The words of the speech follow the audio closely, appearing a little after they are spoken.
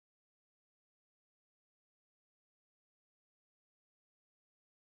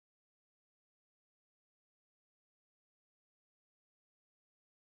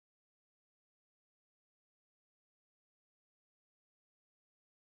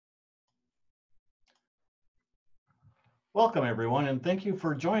Welcome, everyone, and thank you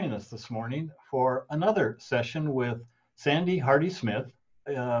for joining us this morning for another session with Sandy Hardy Smith.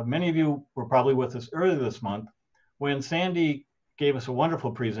 Many of you were probably with us earlier this month when Sandy gave us a wonderful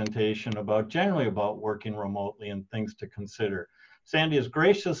presentation generally about working remotely and things to consider. Sandy has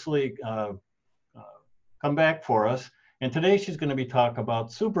graciously uh, come back for us, and today she's going to be talking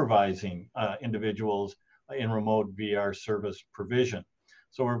about supervising individuals in remote VR service provision.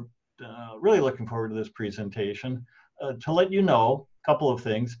 So we're really looking forward to this presentation. To let you know a couple of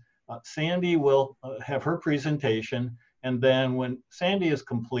things, Sandy will have her presentation, and then when Sandy is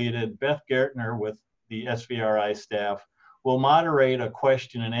completed, Beth Gertner with the SVRI staff will moderate a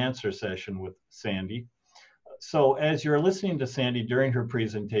question and answer session with Sandy. So as you're listening to Sandy during her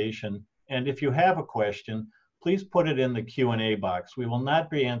presentation, and if you have a question, please put it in the Q&A box. We will not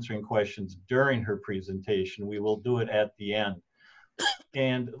be answering questions during her presentation. We will do it at the end.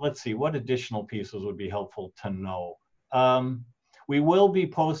 And let's see, what additional pieces would be helpful to know? We will be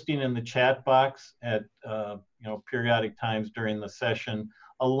posting in the chat box at periodic times during the session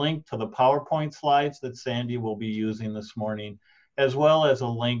a link to the PowerPoint slides that Sandy will be using this morning, as well as a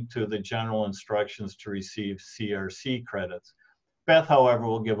link to the general instructions to receive CRC credits. Beth, however,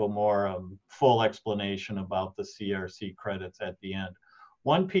 will give a more full explanation about the CRC credits at the end.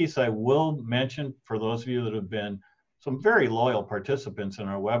 One piece I will mention for those of you that have been some very loyal participants in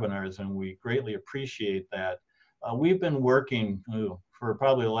our webinars, and we greatly appreciate that. We've been working for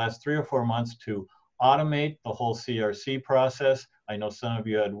probably the last 3 or 4 months to automate the whole CRC process. I know some of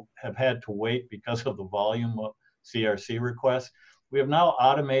you have had to wait because of the volume of CRC requests. We have now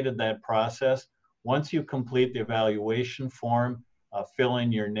automated that process. Once you complete the evaluation form, fill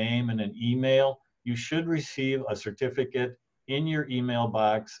in your name and an email, you should receive a certificate in your email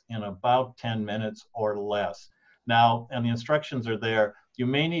box in about 10 minutes or less. Now, and the instructions are there, you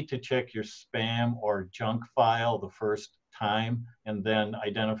may need to check your spam or junk file the first time and then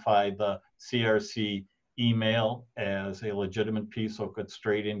identify the CRC email as a legitimate piece so it gets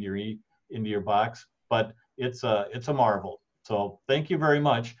straight into your box. But it's a marvel. So thank you very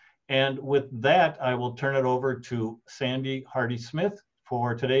much. And with that, I will turn it over to Sandy Hardy Smith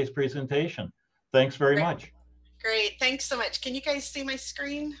for today's presentation. Thanks very Great. much. Great. Thanks so much. Can you guys see my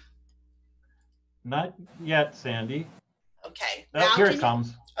screen? Not yet, Sandy. Okay. Oh, Now here it can you?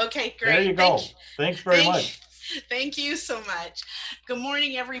 comes. Okay, There you great. Thank go. you. Thanks very Thank much. thank you so much. Good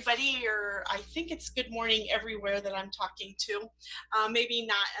morning, everybody, or I think it's good morning everywhere that I'm talking to. Maybe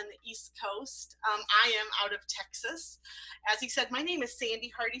not on the East Coast. I am out of Texas. As he said, my name is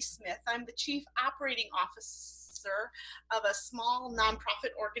Sandy Hardy Smith. I'm the Chief Operating Officer of a small nonprofit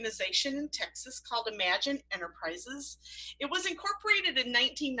organization in Texas called Imagine Enterprises. It was incorporated in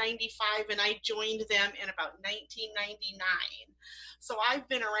 1995, and I joined them in about 1999. So I've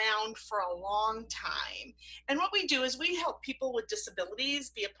been around for a long time. And what we do is we help people with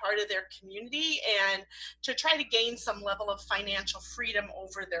disabilities be a part of their community and to try to gain some level of financial freedom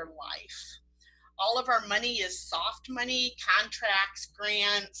over their life. All of our money is soft money, contracts,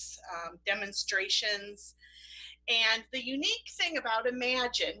 grants, demonstrations. And the unique thing about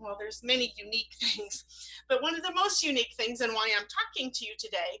Imagine, well, there's many unique things, but one of the most unique things and why I'm talking to you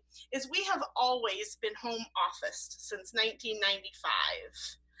today is we have always been home officed since 1995.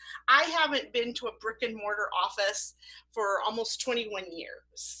 I haven't been to a brick and mortar office for almost 21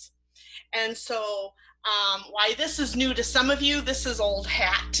 years. And so, why this is new to some of you, this is old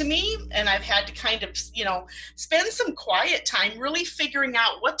hat to me. And I've had to kind of, spend some quiet time really figuring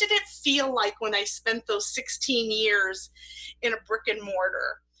out what did it feel like when I spent those 16 years in a brick and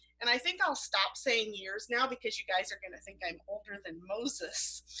mortar. And I think I'll stop saying years now because you guys are going to think I'm older than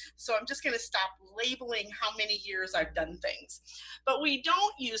Moses. So I'm just going to stop labeling how many years I've done things. But we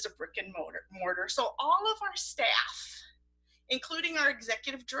don't use a brick and mortar. So all of our staff, including our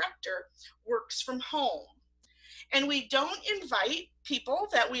executive director, works from home. And we don't invite people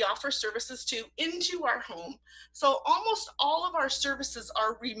that we offer services to into our home. So almost all of our services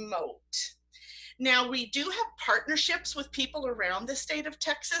are remote. Now, we do have partnerships with people around the state of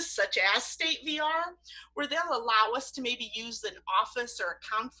Texas, such as State VR, where they'll allow us to maybe use an office or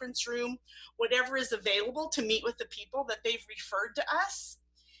a conference room, whatever is available to meet with the people that they've referred to us.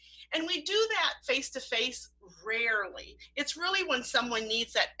 And we do that face to face rarely. It's really when someone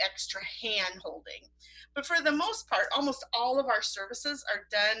needs that extra hand holding. But for the most part, almost all of our services are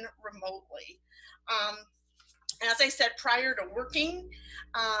done remotely. As I said, prior to working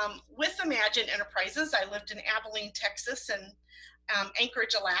with Imagine Enterprises, I lived in Abilene, Texas, and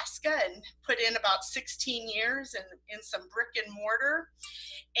Anchorage, Alaska, and put in about 16 years in some brick and mortar.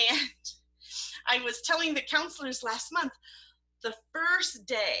 And I was telling the counselors last month, the first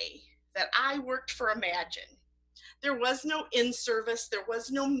day that I worked for Imagine, There was no in-service, there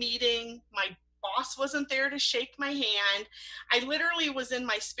was no meeting. My boss wasn't there to shake my hand. I literally was in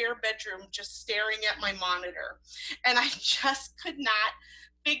my spare bedroom just staring at my monitor, and I just could not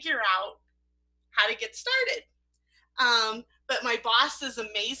figure out how to get started. But my boss is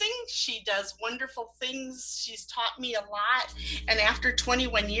amazing. She does wonderful things. She's taught me a lot. And after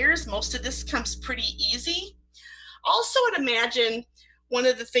 21 years, most of this comes pretty easy. Also, I'd imagine one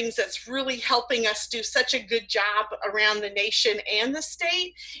of the things that's really helping us do such a good job around the nation and the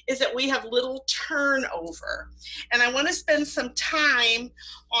state is that we have little turnover. And I want to spend some time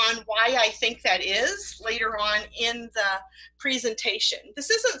on why I think that is later on in the presentation. This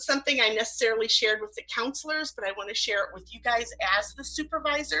isn't something I necessarily shared with the counselors, but I want to share it with you guys as the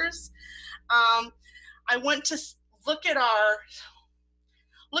supervisors. I want to look at our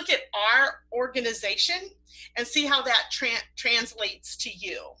organization and see how that translates to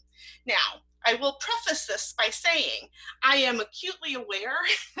you. Now, I will preface this by saying I am acutely aware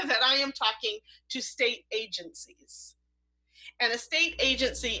that I am talking to state agencies. And a state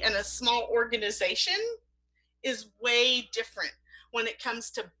agency and a small organization is way different when it comes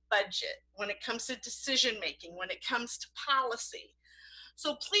to budget, when it comes to decision making, when it comes to policy.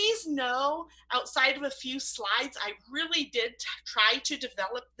 So please know, outside of a few slides, I really did try to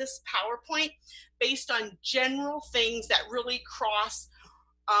develop this PowerPoint based on general things that really cross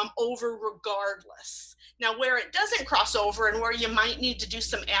over regardless. Now, where it doesn't cross over and where you might need to do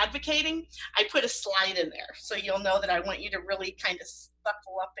some advocating, I put a slide in there. So you'll know that I want you to really kind of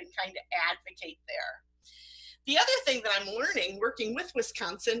buckle up and kind of advocate there. The other thing that I'm learning working with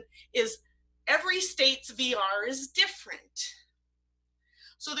Wisconsin is every state's VR is different.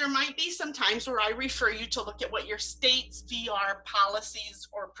 So there might be some times where I refer you to look at what your state's VR policies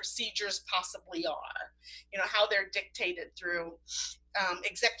or procedures possibly are, you know, how they're dictated through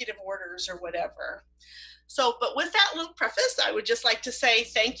executive orders or whatever. So, but with that little preface, I would just like to say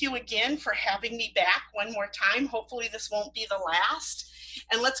thank you again for having me back one more time. Hopefully this won't be the last.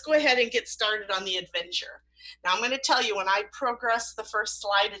 And let's go ahead and get started on the adventure. Now I'm going to tell you, when I progress the first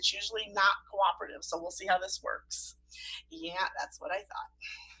slide, it's usually not cooperative. So we'll see how this works. Yeah, that's what I thought.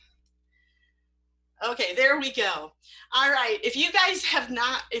 Okay, there we go. All right, if you guys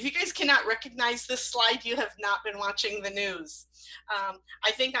cannot recognize this slide, you have not been watching the news.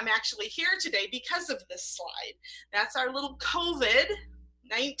 I think I'm actually here today because of this slide. That's our little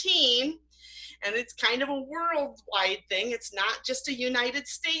COVID-19, and it's kind of a worldwide thing. It's not just a United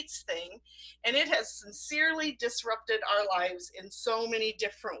States thing, and it has sincerely disrupted our lives in so many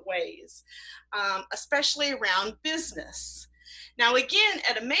different ways, especially around business. Now, again,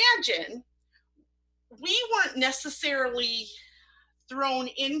 at Imagine, we weren't necessarily thrown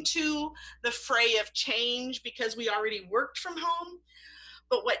into the fray of change because we already worked from home.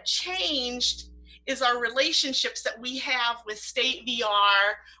 But what changed is our relationships that we have with state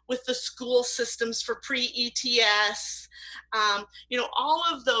VR, with the school systems for pre-ETS, you know, all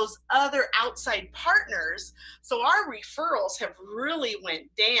of those other outside partners. So our referrals have really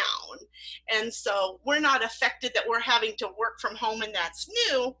went down. And so we're not affected that we're having to work from home and that's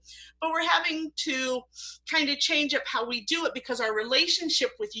new, but we're having to kind of change up how we do it because our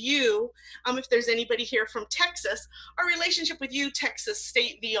relationship with you, if there's anybody here from Texas, our relationship with you, Texas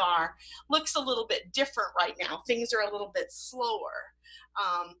State VR, looks a little bit different right now. Things are a little bit slower.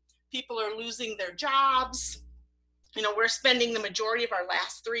 People are losing their jobs. You know, we're spending the majority of our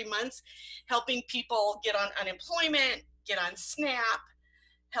last 3 months helping people get on unemployment, get on SNAP,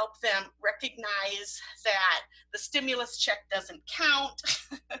 help them recognize that the stimulus check doesn't count,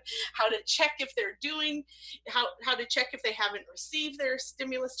 how to check if they're doing, how to check if they haven't received their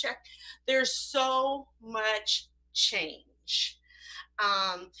stimulus check. There's so much change.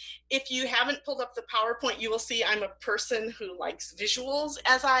 If you haven't pulled up the PowerPoint, you will see I'm a person who likes visuals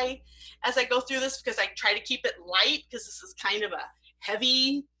as I go through this, because I try to keep it light because this is kind of a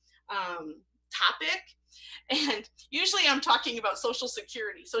heavy topic. And usually I'm talking about Social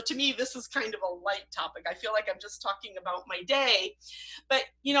Security. So to me, this is kind of a light topic. I feel like I'm just talking about my day. But,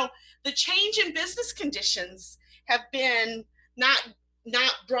 you know, the change in business conditions have been not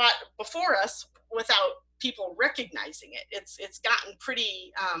brought before us without people recognizing it. It's gotten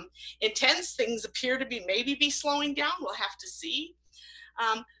pretty intense. Things appear to be maybe slowing down. We'll have to see.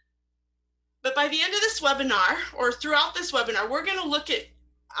 But by the end of this webinar, or throughout this webinar, we're going to look at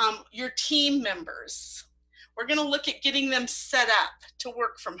your team members. We're going to look at getting them set up to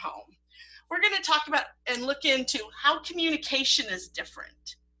work from home. We're going to talk about and look into how communication is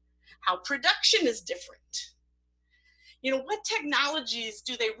different, how production is different. You know, what technologies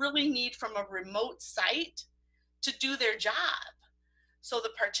do they really need from a remote site to do their job? So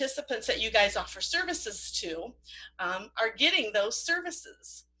the participants that you guys offer services to are getting those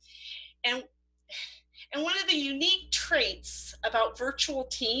services. And one of the unique traits about virtual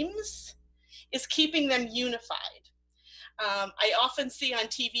teams is keeping them unified. I often see on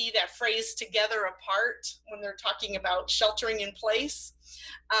TV that phrase "together apart" when they're talking about sheltering in place.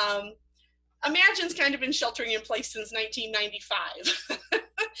 Imagine's kind of been sheltering in place since 1995.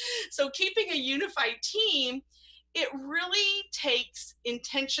 So keeping a unified team, it really takes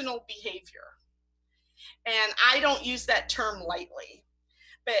intentional behavior. And I don't use that term lightly.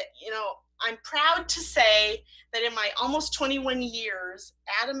 But, you know, I'm proud to say that in my almost 21 years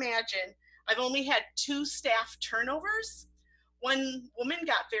at Imagine, I've only had 2 staff turnovers. One woman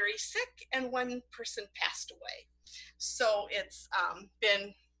got very sick and one person passed away. So it's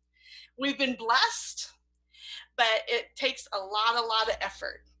we've been blessed, but it takes a lot of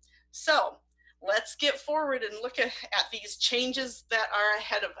effort. So let's get forward and look at these changes that are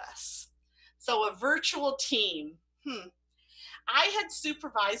ahead of us. So a virtual team. I had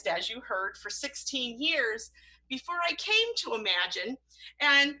supervised, as you heard, for 16 years before I came to Imagine.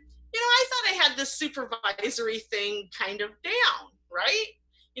 And, you know, I thought I had this supervisory thing kind of down, right?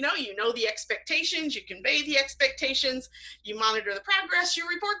 You know the expectations, you convey the expectations, you monitor the progress, you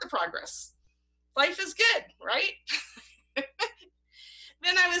report the progress. Life is good, right?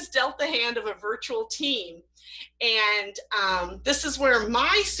 Then I was dealt the hand of a virtual team. And this is where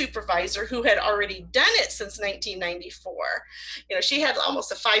my supervisor, who had already done it since 1994, you know, she had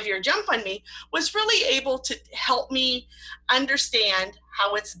almost a 5-year jump on me, was really able to help me understand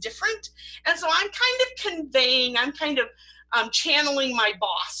how it's different. And so I'm kind of channeling my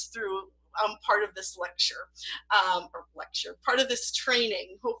boss through part of this lecture, part of this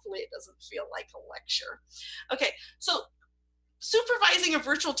training. Hopefully it doesn't feel like a lecture. Okay, so supervising a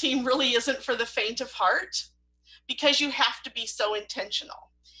virtual team really isn't for the faint of heart, because you have to be so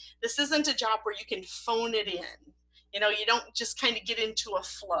intentional. This isn't a job where you can phone it in. You know, you don't just kind of get into a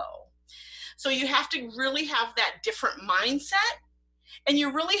flow. So you have to really have that different mindset, and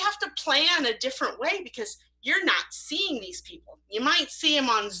you really have to plan a different way, because you're not seeing these people. You might see them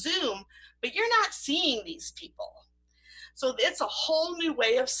on Zoom, but you're not seeing these people. So it's a whole new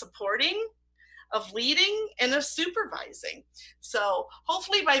way of supporting, of leading, and of supervising. So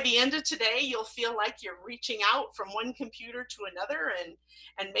hopefully by the end of today, you'll feel like you're reaching out from one computer to another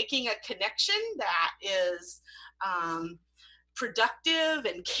and making a connection that is productive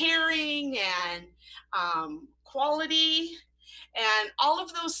and caring and quality, and all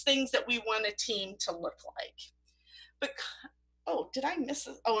of those things that we want a team to look like. But, oh, did I miss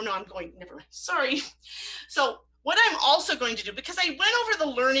it? Oh no, never mind, sorry. So what I'm also going to do, because I went over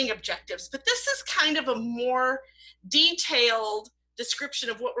the learning objectives, but this is kind of a more detailed description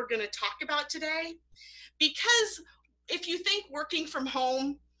of what we're going to talk about today. Because if you think working from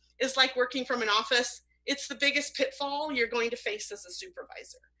home is like working from an office, it's the biggest pitfall you're going to face as a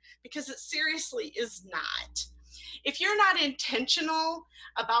supervisor, because it seriously is not. If you're not intentional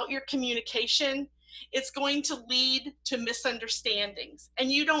about your communication, it's going to lead to misunderstandings,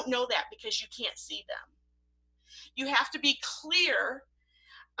 and you don't know that because you can't see them. You have to be clear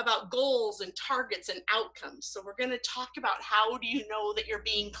about goals and targets and outcomes. So we're going to talk about how do you know that you're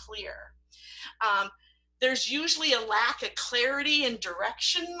being clear. There's usually a lack of clarity and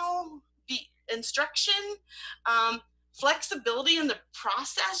directional instruction, flexibility in the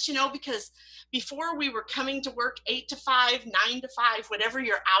process, you know, because before we were coming to work 8 to 5, 9 to 5, whatever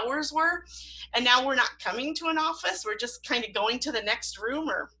your hours were, and now we're not coming to an office. We're just kind of going to the next room,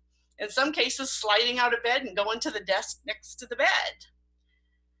 or in some cases, sliding out of bed and going to the desk next to the bed.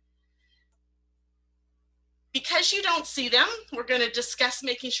 Because you don't see them, we're going to discuss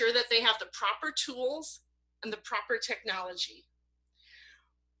making sure that they have the proper tools and the proper technology.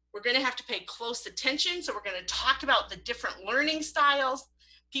 We're going to have to pay close attention. So we're going to talk about the different learning styles,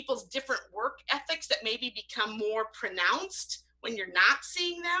 people's different work ethics that maybe become more pronounced when you're not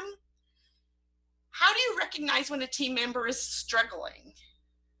seeing them. How do you recognize when a team member is struggling?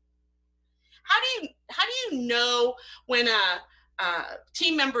 How do you know when a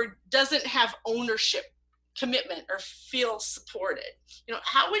team member doesn't have ownership, commitment, or feel supported? You know,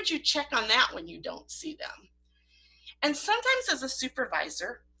 how would you check on that when you don't see them? And sometimes as a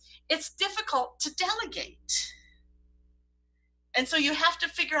supervisor, it's difficult to delegate. And so you have to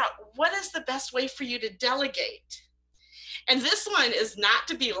figure out what is the best way for you to delegate. And this one is not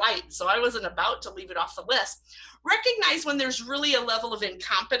to be light, so I wasn't about to leave it off the list. Recognize when there's really a level of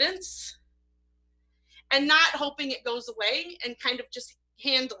incompetence, and not hoping it goes away, and kind of just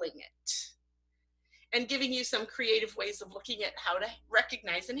handling it and giving you some creative ways of looking at how to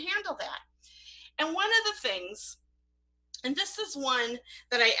recognize and handle that. And one of the things And this is one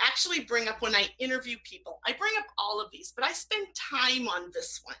that I actually bring up when I interview people. I bring up all of these, but I spend time on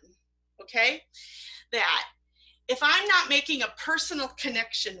this one, okay? That if I'm not making a personal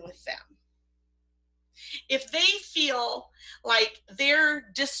connection with them, if they feel like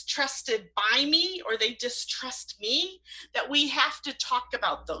they're distrusted by me or they distrust me, that we have to talk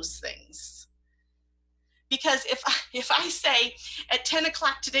about those things. Because if I say at 10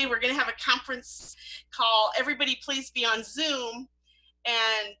 o'clock today, we're going to have a conference call, everybody please be on Zoom,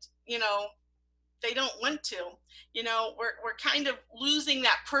 and, you know, they don't want to, you know, we're kind of losing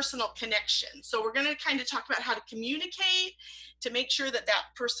that personal connection. So we're going to kind of talk about how to communicate to make sure that that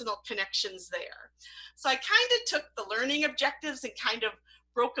personal connection's there. So I kind of took the learning objectives and kind of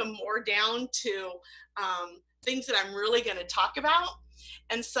broke them more down to things that I'm really going to talk about.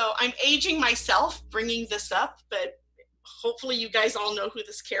 And so I'm aging myself bringing this up, but hopefully you guys all know who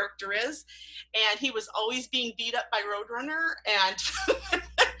this character is. And he was always being beat up by Roadrunner, and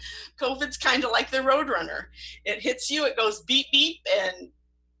COVID's kind of like the Roadrunner. It hits you, it goes beep, beep, and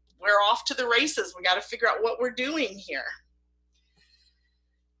we're off to the races. We got to figure out what we're doing here.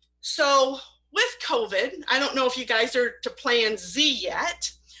 So with COVID, I don't know if you guys are to Plan Z yet,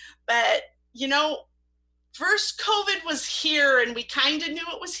 but, you know, first COVID was here and we kind of knew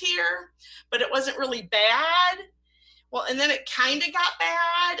it was here, but it wasn't really bad. Well, and then it kind of got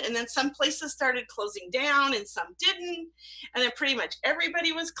bad, and then some places started closing down and some didn't, and then pretty much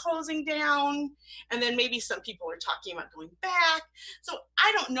everybody was closing down, and then maybe some people are talking about going back. So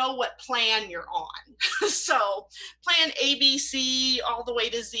I don't know what plan you're on. So plan A, B, C, all the way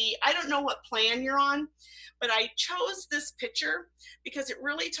to Z. I don't know what plan you're on, but I chose this picture because it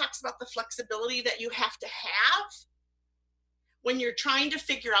really talks about the flexibility that you have to have when you're trying to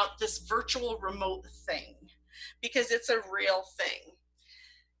figure out this virtual remote thing, because it's a real thing.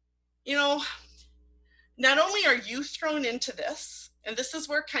 You know, not only are you thrown into this, and this is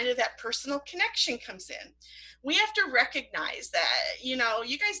where kind of that personal connection comes in, we have to recognize that, you know,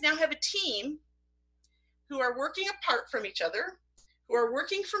 you guys now have a team who are working apart from each other, who are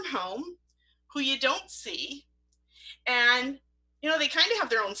working from home, who you don't see, and you know, they kind of have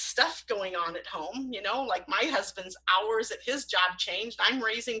their own stuff going on at home. You know, like my husband's hours at his job changed. I'm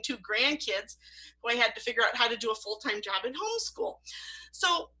raising 2 grandkids who I had to figure out how to do a full-time job in homeschool.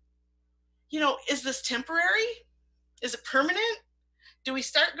 So, you know, is this temporary? Is it permanent? Do we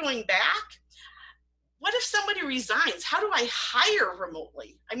start going back? What if somebody resigns? How do I hire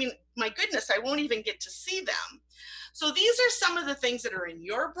remotely? I mean, my goodness, I won't even get to see them. So these are some of the things that are in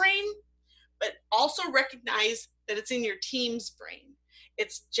your brain, but also recognize that it's in your team's brain.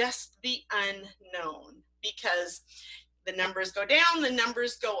 It's just the unknown, because the numbers go down, the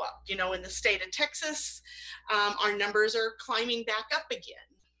numbers go up. You know, in the state of Texas, our numbers are climbing back up again.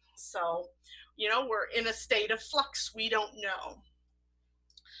 So, you know, we're in a state of flux. We don't know.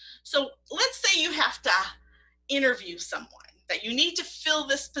 So let's say you have to interview someone, that you need to fill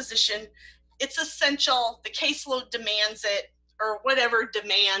this position. It's essential. The caseload demands it, or whatever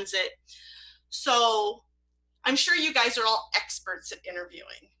demands it. So I'm sure you guys are all experts at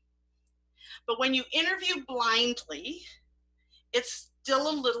interviewing. But when you interview blindly, it's still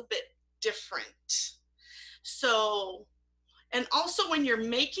a little bit different. So, and also when you're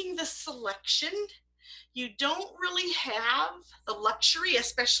making the selection, you don't really have the luxury,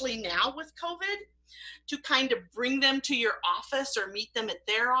 especially now with COVID, to kind of bring them to your office or meet them at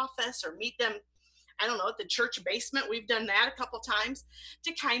their office or meet them, I don't know, at the church basement. We've done that a couple times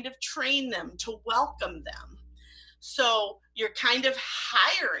to kind of train them, to welcome them. So you're kind of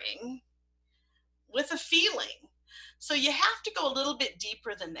hiring with a feeling. So you have to go a little bit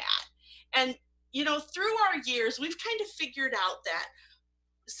deeper than that. And, you know, through our years, we've kind of figured out that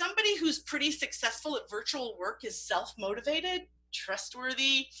somebody who's pretty successful at virtual work is self-motivated,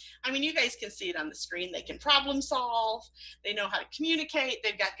 trustworthy. I mean, you guys can see it on the screen. They can problem solve. They know how to communicate.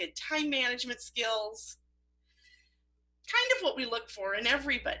 They've got good time management skills. Kind of what we look for in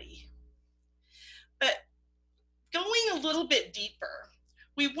everybody. But going a little bit deeper,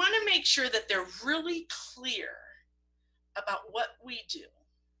 we want to make sure that they're really clear about what we do,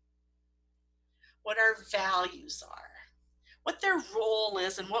 what our values are, what their role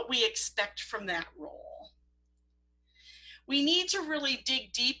is, and what we expect from that role. We need to really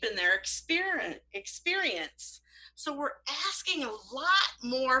dig deep in their experience. So we're asking a lot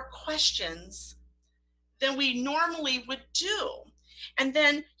more questions than we normally would do. And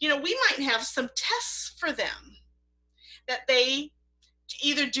then, you know, we might have some tests for them that they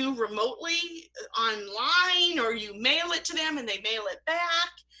either do remotely online, or you mail it to them and they mail it back.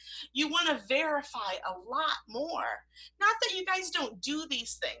 You want to verify a lot more. Not that you guys don't do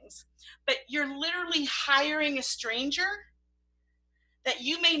these things, but you're literally hiring a stranger that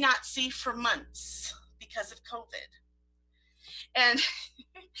you may not see for months because of COVID. And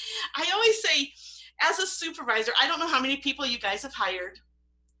I always say, as a supervisor, I don't know how many people you guys have hired,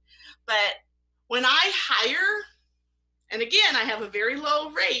 but when I hire, and again, I have a very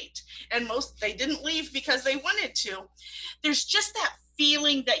low rate, and most, they didn't leave because they wanted to, there's just that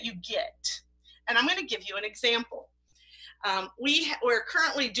feeling that you get. And I'm going to give you an example. We're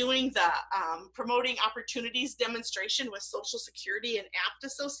currently doing the Promoting Opportunities demonstration with Social Security and APT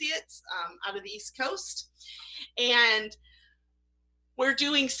Associates out of the East Coast. And we're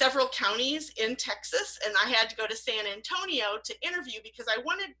doing several counties in Texas, and I had to go to San Antonio to interview because I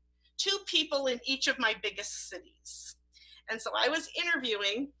wanted 2 people in each of my biggest cities. And so I was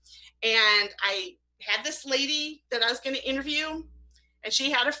interviewing, and I had this lady that I was going to interview, and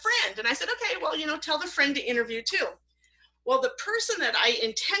she had a friend. And I said, okay, well, you know, tell the friend to interview too. Well, the person that I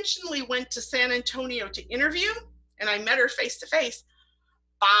intentionally went to San Antonio to interview, and I met her face to face,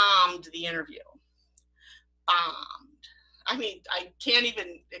 bombed the interview. Bombed. I mean, I can't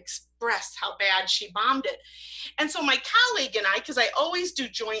even express how bad she bombed it. And so my colleague and I, because I always do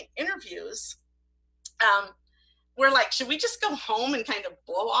joint interviews, we're like, should we just go home and kind of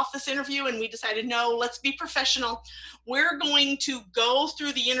blow off this interview? And we decided, no, let's be professional. We're going to go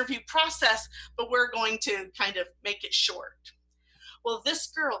through the interview process, but we're going to kind of make it short. Well, this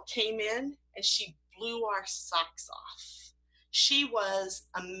girl came in and she blew our socks off. She was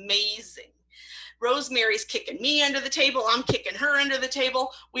amazing. Rosemary's kicking me under the table. I'm kicking her under the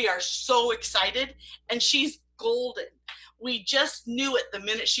table. We are so excited, and she's golden. We just knew it the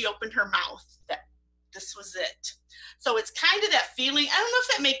minute she opened her mouth that this was it. So it's kind of that feeling. I don't know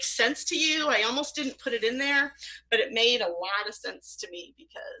if that makes sense to you. I almost didn't put it in there, but it made a lot of sense to me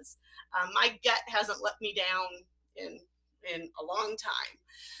because my gut hasn't let me down in a long time.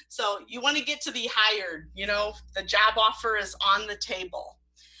 So you want to get to be hired, you know, the job offer is on the table.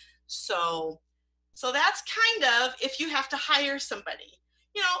 So that's kind of, if you have to hire somebody,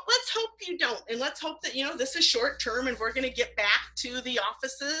 you know, let's hope you don't. And let's hope that, you know, this is short term and we're going to get back to the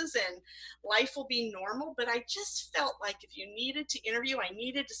offices and life will be normal. But I just felt like if you needed to interview, I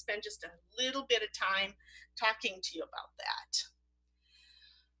needed to spend just a little bit of time talking to you about that.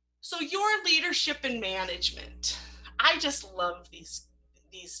 So your leadership and management, I just love these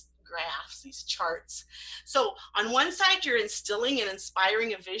graphs, these charts. So on one side, you're instilling and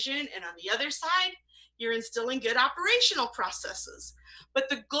inspiring a vision, and on the other side, you're instilling good operational processes. But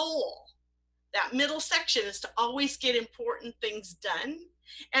the goal, that middle section, is to always get important things done.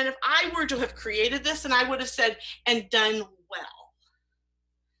 And if I were to have created this, and I would have said, and done well.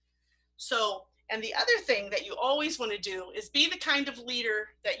 So, and the other thing that you always want to do is be the kind of leader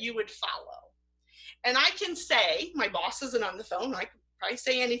that you would follow. And I can say, my boss isn't on the phone, I could probably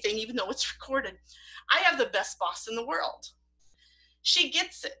say anything even though it's recorded. I have the best boss in the world. She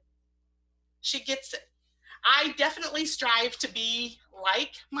gets it. She gets it. I definitely strive to be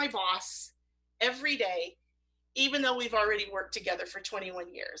like my boss every day, even though we've already worked together for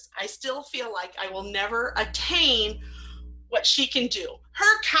 21 years. I still feel like I will never attain what she can do.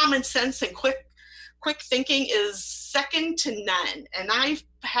 Her common sense and quick thinking is second to none. And I've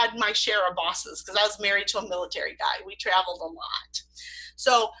had my share of bosses because I was married to a military guy. We traveled a lot.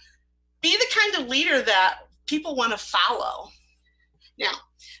 So be the kind of leader that people want to follow. Now,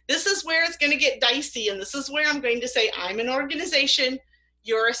 this is where it's going to get dicey, and this is where I'm going to say I'm an organization,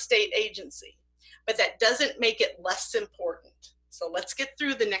 you're a state agency. But that doesn't make it less important. So let's get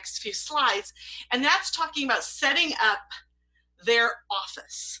through the next few slides. And that's talking about setting up their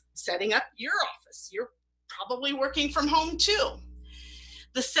office, setting up your office. You're probably working from home too.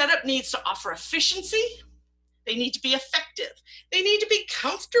 The setup needs to offer efficiency. They need to be effective. They need to be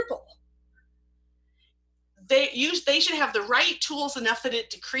comfortable. They should have the right tools enough that it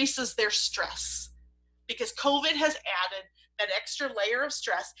decreases their stress, because COVID has added that extra layer of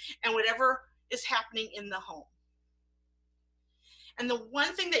stress and whatever is happening in the home. And the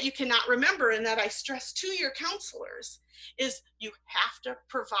one thing that you cannot remember, and that I stress to your counselors, is you have to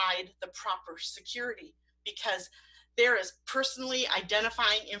provide the proper security, because there is personally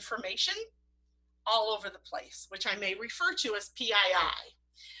identifying information all over the place, which I may refer to as PII.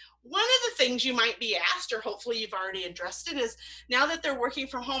 One of the things you might be asked, or hopefully you've already addressed it, is now that they're working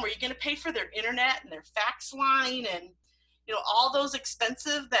from home, are you going to pay for their internet and their fax line and, you know, all those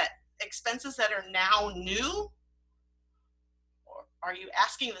expenses that are now new? Or are you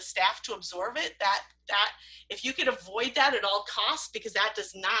asking the staff to absorb it? That if you could avoid that at all costs, because that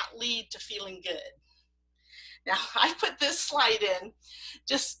does not lead to feeling good. Now, I put this slide in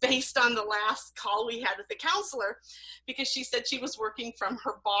just based on the last call we had with the counselor, because she said she was working from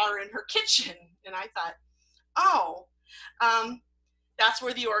her bar in her kitchen. And I thought, oh, That's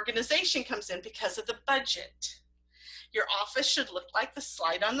where the organization comes in because of the budget. Your office should look like the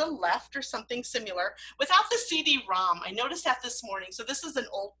slide on the left or something similar without the CD-ROM. I noticed that this morning. So this is an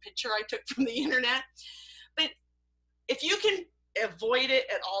old picture I took from the internet. But if you can avoid it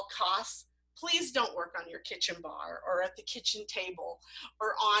at all costs, please don't work on your kitchen bar or at the kitchen table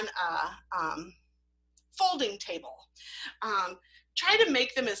or on a folding table. Try to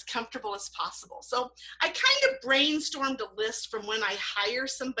make them as comfortable as possible. So I kind of brainstormed a list from when I hire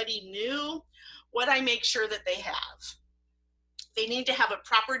somebody new, what I make sure that they have. They need to have a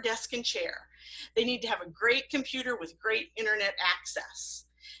proper desk and chair. They need to have a great computer with great internet access.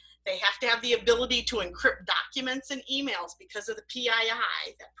 They have to have the ability to encrypt documents and emails because of the PII,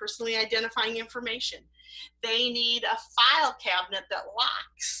 that personally identifying information. They need a file cabinet that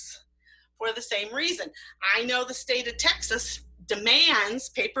locks for the same reason. I know the state of Texas demands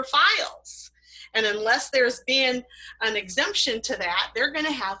paper files. And unless there's been an exemption to that, they're going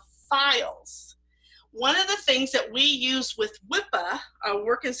to have files. One of the things that we use with WIPA, our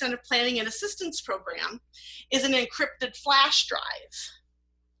Work Incentive Planning and Assistance Program, is an encrypted flash drive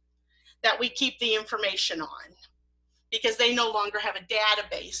that we keep the information on because they no longer have a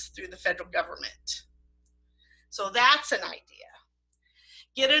database through the federal government. So that's an idea.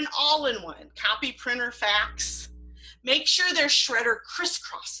 Get an all-in-one, copy, printer, fax. Make sure their shredder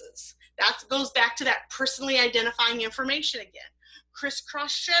crisscrosses. That goes back to that personally identifying information again.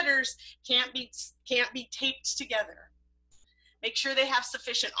 Crisscross shredders can't be taped together. Make sure they have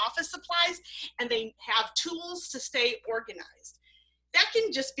sufficient office supplies and they have tools to stay organized. That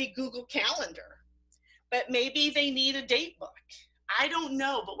can just be Google Calendar, but maybe they need a date book. I don't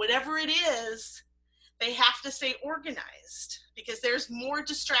know, but whatever it is, they have to stay organized because there's more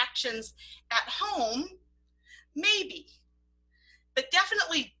distractions at home, maybe, but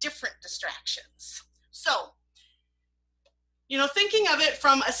definitely different distractions. So, you know, thinking of it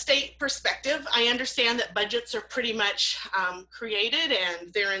from a state perspective, I understand that budgets are pretty much created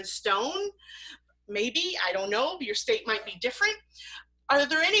and they're in stone. Maybe, I don't know, your state might be different. Are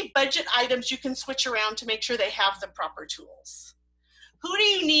there any budget items you can switch around to make sure they have the proper tools? Who do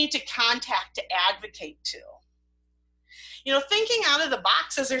you need to contact to advocate to? You know, thinking out of the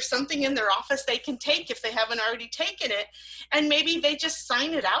box, is there something in their office they can take if they haven't already taken it, and maybe they just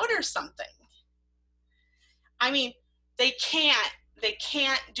sign it out or something? I mean, they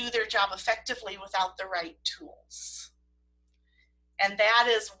can't do their job effectively without the right tools. And that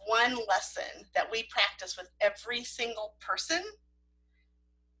is one lesson that we practice with every single person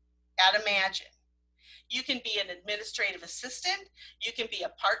at Imagine. You can be an administrative assistant, you can be a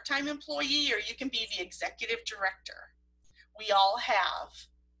part-time employee, or you can be the executive director. We all have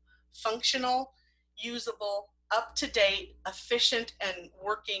functional, usable, up-to-date, efficient, and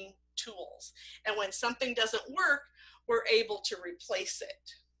working tools. And when something doesn't work, we're able to replace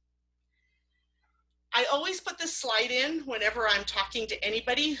it. I always put this slide in whenever I'm talking to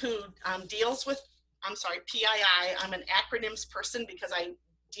anybody who deals with, PII. I'm an acronyms person because I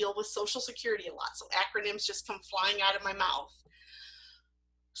deal with Social Security a lot. So acronyms just come flying out of my mouth.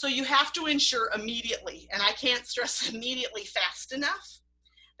 So you have to ensure immediately, and I can't stress immediately fast enough,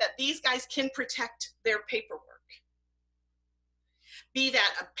 that these guys can protect their paperwork. Be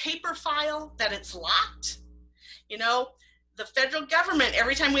that a paper file, that it's locked. You know, the federal government,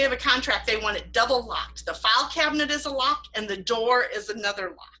 every time we have a contract, they want it double locked. The file cabinet is a lock and the door is another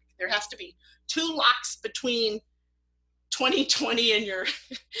lock. There has to be 2 locks between 2020 and your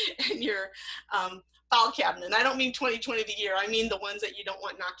file cabinet. And I don't mean 2020 the year, I mean the ones that you don't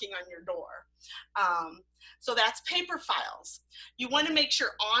want knocking on your door. So that's paper files. You want to make sure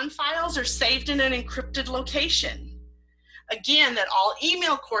on files are saved in an encrypted location. Again, that all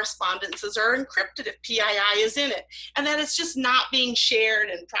email correspondences are encrypted if PII is in it, and that it's just not being shared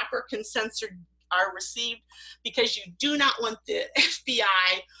and proper consents are received, because you do not want the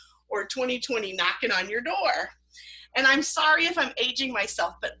FBI or 2020 knocking on your door. And I'm sorry if I'm aging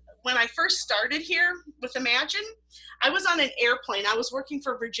myself, but when I first started here with Imagine, I was on an airplane. I was working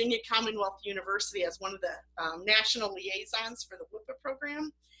for Virginia Commonwealth University as one of the national liaisons for the WIPA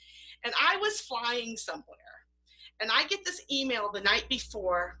program, and I was flying somewhere. And I get this email the night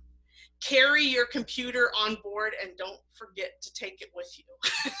before, carry your computer on board and don't forget to take it with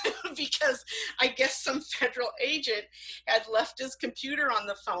you. Because I guess some federal agent had left his computer on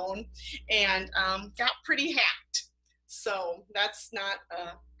the phone and got pretty hacked. So that's not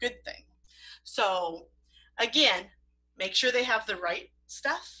a good thing. So again, make sure they have the right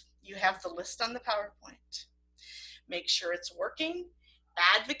stuff. You have the list on the PowerPoint. Make sure it's working.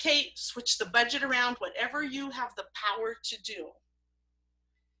 Advocate, switch the budget around, whatever you have the power to do.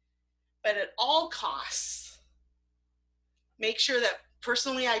 But at all costs, make sure that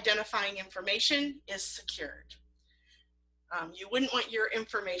personally identifying information is secured. You wouldn't want your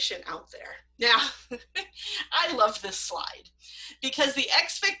information out there. Now, I love this slide because the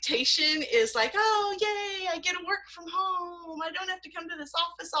expectation is like, oh, yay, I get to work from home. I don't have to come to this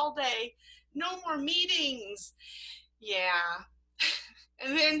office all day. No more meetings. Yeah.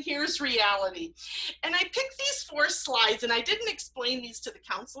 And then here's reality. And I picked these 4 slides, and I didn't explain these to the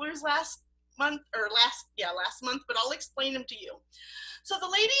counselors last month, but I'll explain them to you. So the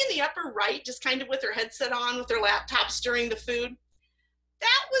lady in the upper right, just kind of with her headset on, with her laptop stirring the food,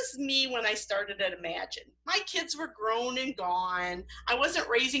 that was me when I started at Imagine. My kids were grown and gone. I wasn't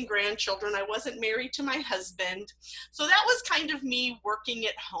raising grandchildren. I wasn't married to my husband. So that was kind of me working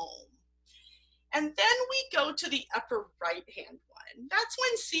at home. And then we go to the upper right-hand one. That's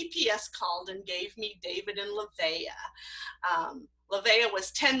when CPS called and gave me David and Lavea. Lavea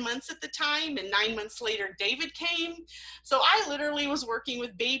was 10 months at the time, and 9 months later, David came. So I literally was working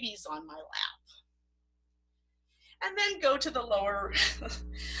with babies on my lap. And then go to the lower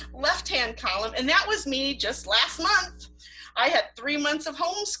left-hand column, and that was me just last month. I had 3 months of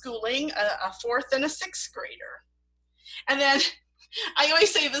homeschooling, a 4th and a 6th grader. And then I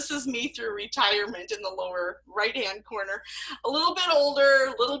always say this is me through retirement in the lower right-hand corner. A little bit older,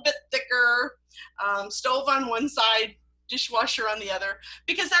 a little bit thicker, stove on one side, dishwasher on the other,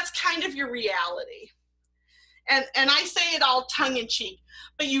 because that's kind of your reality. And I say it all tongue-in-cheek,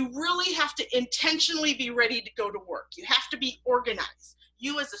 but you really have to intentionally be ready to go to work. You have to be organized.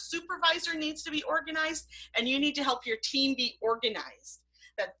 You as a supervisor needs to be organized, and you need to help your team be organized,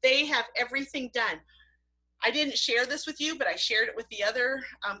 that they have everything done. I didn't share this with you, but I shared it with the other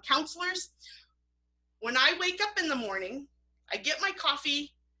counselors. When I wake up in the morning, I get my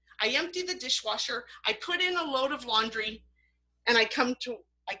coffee, I empty the dishwasher, I put in a load of laundry, and I come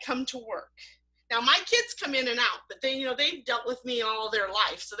to work. Now my kids come in and out, but they, they've dealt with me all their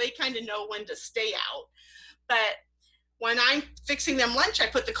life, so they kind of know when to stay out. But when I'm fixing them lunch, I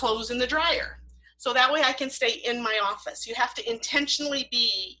put the clothes in the dryer. So that way I can stay in my office. You have to intentionally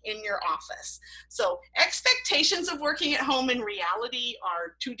be in your office. So expectations of working at home and reality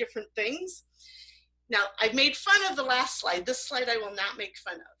are 2 different things. Now, I've made fun of the last slide. This slide I will not make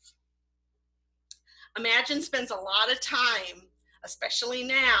fun of. Imagine spends a lot of time, especially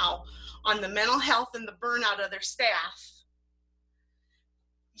now, on the mental health and the burnout of their staff.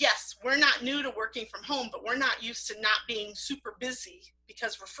 Yes, we're not new to working from home, but we're not used to not being super busy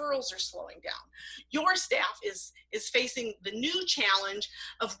because referrals are slowing down. Your staff is facing the new challenge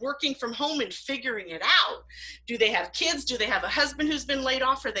of working from home and figuring it out. Do they have kids? Do they have a husband who's been laid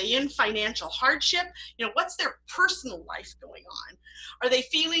off? Are they in financial hardship? What's their personal life going on? Are they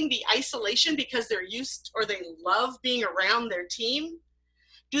feeling the isolation because they're used or they love being around their team?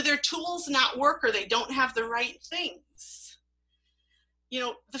 Do their tools not work or they don't have the right things?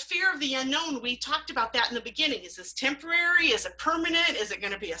 The fear of the unknown, we talked about that in the beginning. Is this temporary? Is it permanent? Is it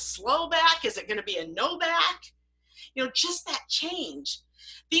going to be a slow back? Is it going to be a no back? Just that change.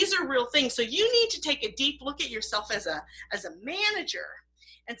 These are real things. So you need to take a deep look at yourself as a manager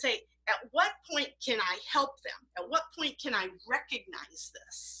and say, at what point can I help them? At what point can I recognize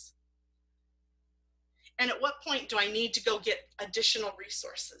this? And at what point do I need to go get additional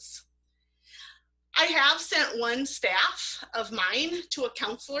resources? I have sent one staff of mine to a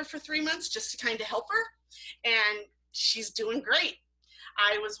counselor for 3 months just to kind of help her, and she's doing great.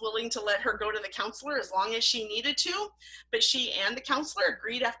 I was willing to let her go to the counselor as long as she needed to, but she and the counselor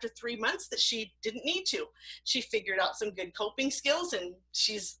agreed after 3 months that she didn't need to. She figured out some good coping skills, and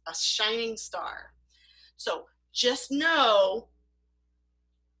she's a shining star. So just know,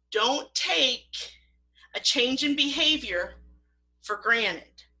 don't take a change in behavior for granted,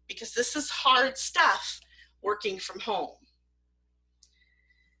 because this is hard stuff working from home.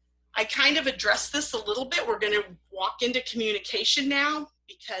 I kind of addressed this a little bit. We're going to walk into communication now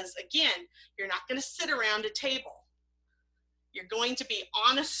because, again, you're not going to sit around a table. You're going to be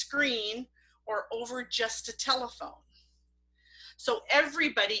on a screen or over just a telephone. So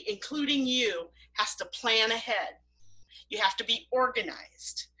everybody, including you, has to plan ahead. You have to be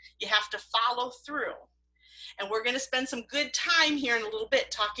organized. You have to follow through. And we're going to spend some good time here in a little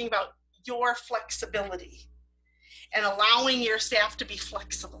bit talking about your flexibility and allowing your staff to be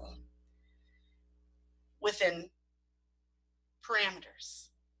flexible within parameters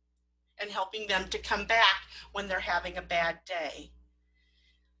and helping them to come back when they're having a bad day.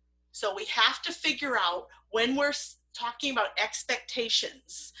 So we have to figure out when we're talking about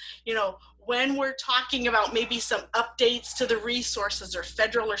expectations, when we're talking about maybe some updates to the resources or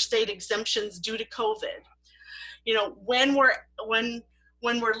federal or state exemptions due to COVID. When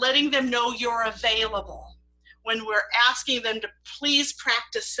we're letting them know you're available, when we're asking them to please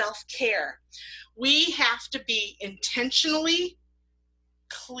practice self-care. We have to be intentionally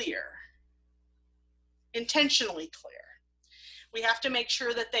clear. Intentionally clear. We have to make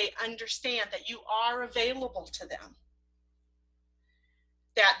sure that they understand that you are available to them,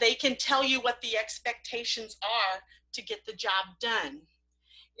 that they can tell you what the expectations are to get the job done.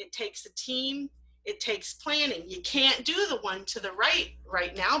 It takes a team. It takes planning. You can't do the one to the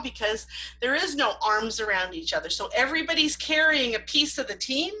right now because there is no arms around each other. So everybody's carrying a piece of the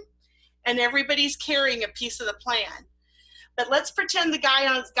team and everybody's carrying a piece of the plan. But let's pretend the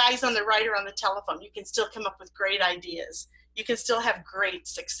guys on the right are on the telephone. You can still come up with great ideas. You can still have great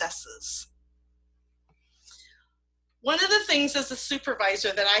successes. One of the things as a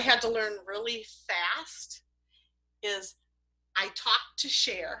supervisor that I had to learn really fast is I talk to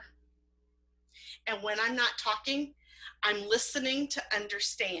share. And when I'm not talking, I'm listening to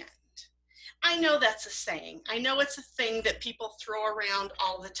understand. I know that's a saying. I know it's a thing that people throw around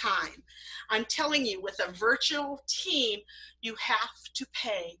all the time. I'm telling you, with a virtual team, you have to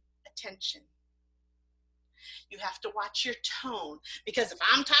pay attention. You have to watch your tone, because if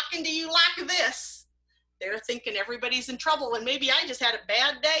I'm talking to you like this, they're thinking everybody's in trouble and maybe I just had a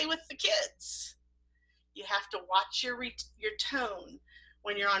bad day with the kids. You have to watch your tone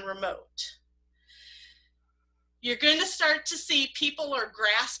when you're on remote. You're going to start to see people are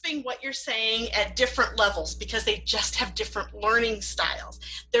grasping what you're saying at different levels because they just have different learning styles.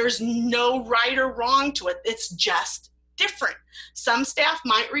 There's no right or wrong to it. It's just different. Some staff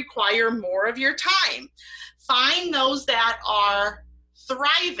might require more of your time. Find those that are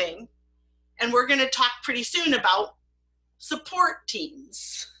thriving, and we're going to talk pretty soon about support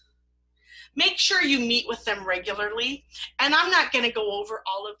teams. Make sure you meet with them regularly. And I'm not going to go over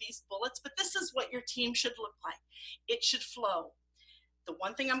all of these bullets, but this is what your team should look like. It should flow. The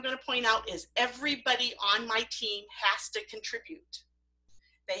one thing I'm going to point out is everybody on my team has to contribute.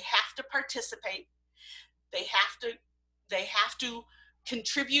 They have to participate. They have to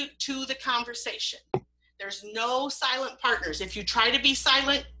contribute to the conversation. There's no silent partners. If you try to be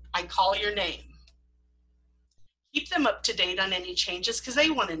silent, I call your name. Keep them up to date on any changes because they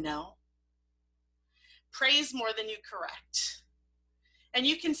want to know. Praise more than you correct. And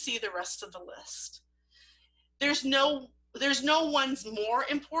you can see the rest of the list. There's no one's more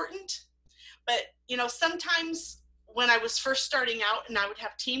important, but you know, sometimes when I was first starting out and I would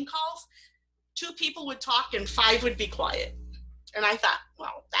have team calls, 2 people would talk and 5 would be quiet. And I thought,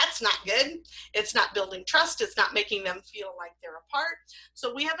 well, that's not good. It's not building trust. It's not making them feel like they're apart.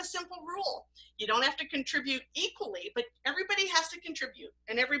 So we have a simple rule. You don't have to contribute equally, but everybody has to contribute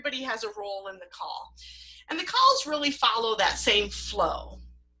and everybody has a role in the call. And the calls really follow that same flow.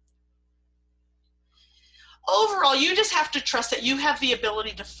 Overall, you just have to trust that you have the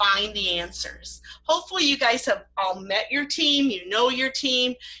ability to find the answers. Hopefully you guys have all met your team, you know your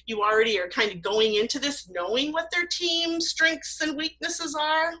team, you already are kind of going into this knowing what their team's strengths and weaknesses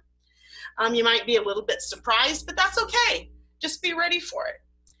are. You might be a little bit surprised, but that's okay. Just be ready for it.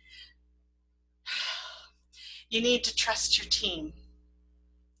 You need to trust your team.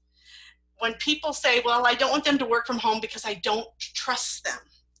 When people say, well, I don't want them to work from home because I don't trust them,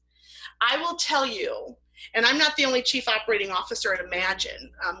 I will tell you, and I'm not the only chief operating officer at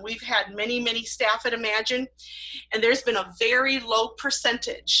Imagine. We've had many, many staff at Imagine, and there's been a very low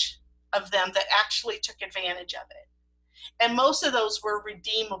percentage of them that actually took advantage of it. And most of those were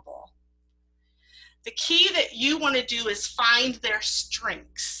redeemable. The key that you want to do is find their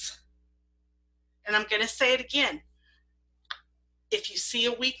strengths. And I'm going to say it again. If you see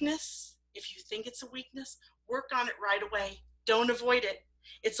a weakness, if you think it's a weakness, work on it right away. Don't avoid it.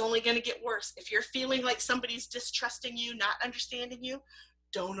 It's only going to get worse. If you're feeling like somebody's distrusting you, not understanding you,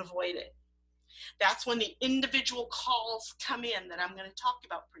 don't avoid it. That's when the individual calls come in that I'm going to talk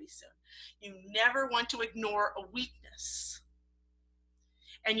about pretty soon. You never want to ignore a weakness.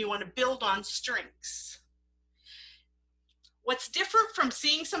 And you want to build on strengths. What's different from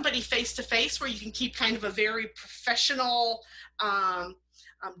seeing somebody face-to-face where you can keep kind of a very professional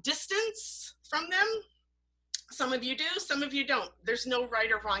distance from them? Some of you do, some of you don't. There's no right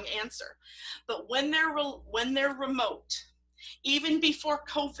or wrong answer. But when they're remote, even before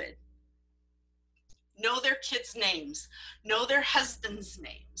COVID, know their kids' names, know their husbands'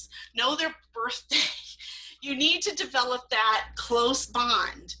 names, know their birthday. You need to develop that close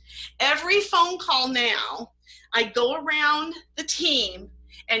bond. Every phone call now, I go around the team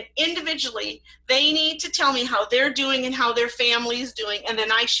and individually, they need to tell me how they're doing and how their family's doing, and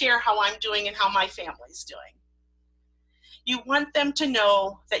then I share how I'm doing and how my family's doing. You want them to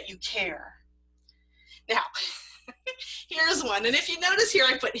know that you care. Now, here's one, and if you notice here,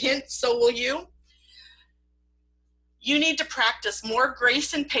 I put hint, so will you. You need to practice more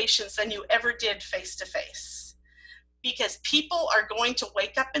grace and patience than you ever did face-to-face, because people are going to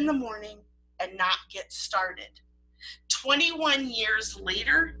wake up in the morning and not get started. 21 years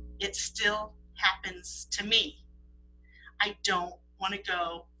later, it still happens to me. I don't want to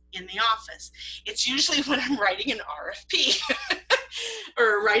go in the office. It's usually when I'm writing an RFP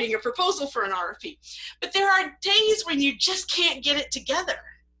or writing a proposal for an RFP. But there are days when you just can't get it together.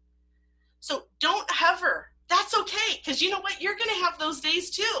 So don't hover. That's okay, because you know what? You're going to have those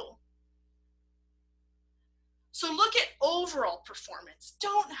days too. So look at overall performance.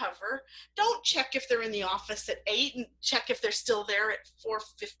 Don't hover. Don't check if they're in the office at 8 and check if they're still there at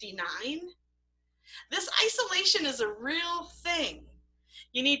 4:59. This isolation is a real thing.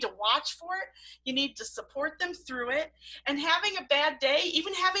 You need to watch for it. You need to support them through it. And having a bad day,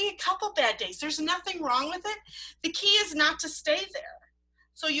 even having a couple bad days, there's nothing wrong with it. The key is not to stay there.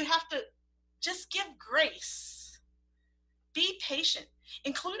 So you have to just give grace. Be patient,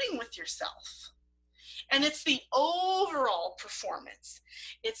 including with yourself. And it's the overall performance.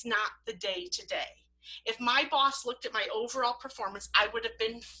 It's not the day to day. If my boss looked at my overall performance, I would have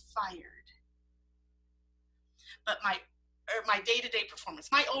been fired. But my day-to-day performance,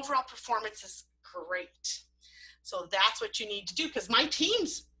 my overall performance is great. So that's what you need to do, because my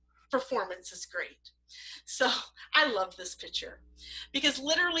team's performance is great. So I love this picture, because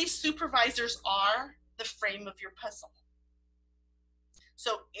literally supervisors are the frame of your puzzle.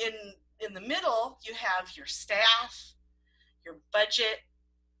 So in the middle, you have your staff, your budget,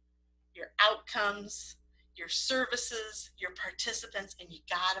 your outcomes, your services, your participants, and you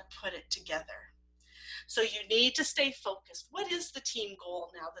gotta put it together. So you need to stay focused. What is the team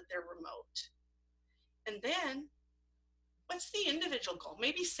goal now that they're remote? And then, what's the individual goal?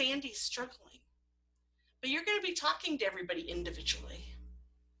 Maybe Sandy's struggling, but you're going to be talking to everybody individually.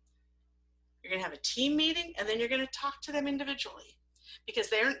 You're going to have a team meeting, and then you're going to talk to them individually, because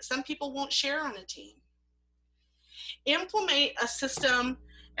some people won't share on a team. Implement a system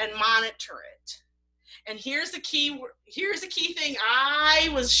and monitor it. And here's the key thing. I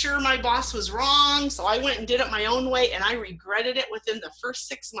was sure my boss was wrong, so I went and did it my own way, and I regretted it within the first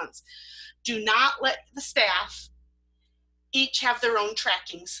 6 months. Do not let the staff each have their own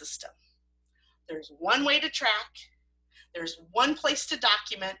tracking system. There's one way to track, there's one place to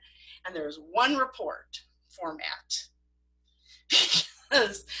document, and there's one report format.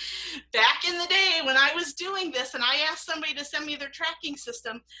 Because back in the day when I was doing this and I asked somebody to send me their tracking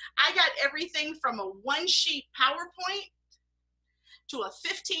system, I got everything from a one-sheet PowerPoint to a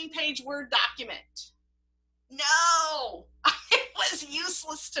 15-page Word document. No, it was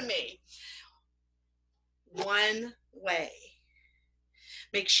useless to me. One way.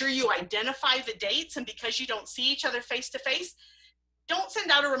 Make sure you identify the dates, and because you don't see each other face to face, don't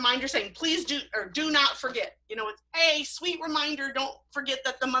send out a reminder saying, please do, or do not forget. You know, it's, hey, sweet reminder, don't forget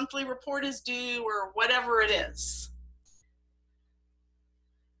that the monthly report is due, or whatever it is.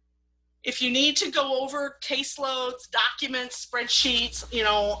 If you need to go over caseloads, documents, spreadsheets, you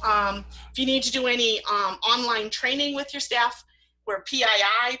know, if you need to do any online training with your staff where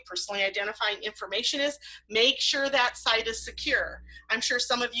PII, personally identifying information, is, make sure that site is secure. I'm sure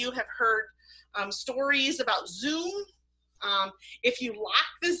some of you have heard stories about Zoom. If you lock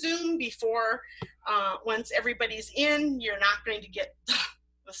the Zoom before, once everybody's in, you're not going to get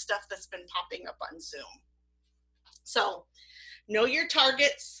the stuff that's been popping up on Zoom. So know your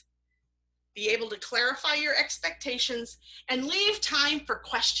targets, be able to clarify your expectations, and leave time for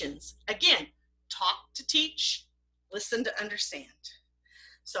questions. Again, talk to teach, listen to understand.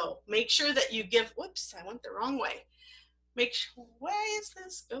 So make sure that you give, whoops, I went the wrong way. Make sure, why is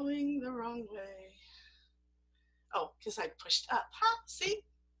this going the wrong way? Oh, because I pushed up, huh? See?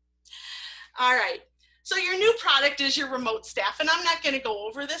 All right. So your new product is your remote staff. And I'm not going to go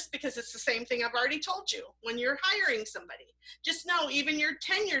over this because it's the same thing I've already told you. When you're hiring somebody, just know even your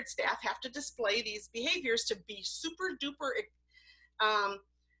tenured staff have to display these behaviors to be super duper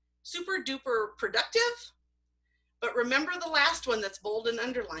productive. But remember the last one that's bold and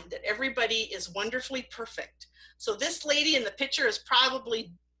underlined, that everybody is wonderfully perfect. So this lady in the picture is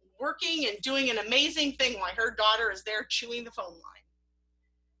probably working and doing an amazing thing while her daughter is there chewing the phone line.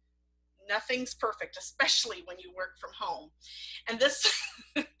 Nothing's perfect, especially when you work from home. And this,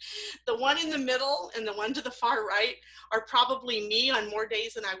 the one in the middle and the one to the far right are probably me on more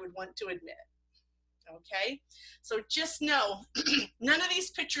days than I would want to admit. Okay, so just know none of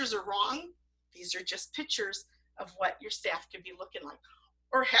these pictures are wrong. These are just pictures of what your staff could be looking like,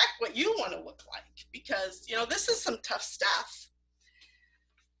 or heck, what you want to look like, because you know this is some tough stuff.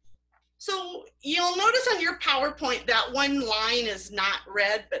 So you'll notice on your PowerPoint that one line is not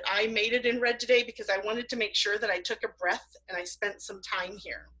red, but I made it in red today because I wanted to make sure that I took a breath and I spent some time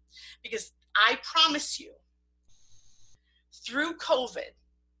here. Because I promise you, through COVID,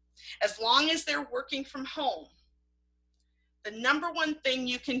 as long as they're working from home, the number one thing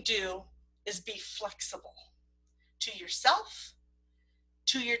you can do is be flexible to yourself,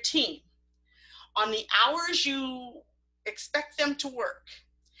 to your team, on the hours you expect them to work.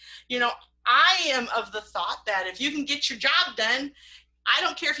 You know, I am of the thought that if you can get your job done, I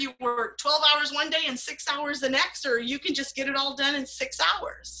don't care if you work 12 hours one day and 6 hours the next, or you can just get it all done in 6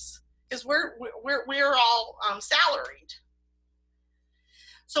 hours, because we're all salaried.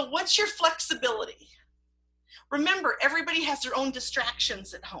 So what's your flexibility? Remember, everybody has their own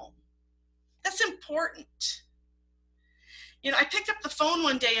distractions at home. That's important. You know, I picked up the phone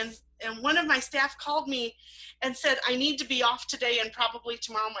one day and one of my staff called me and said, I need to be off today and probably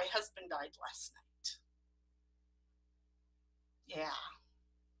tomorrow. My husband died last night.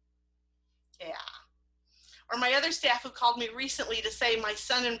 Yeah. Or my other staff who called me recently to say my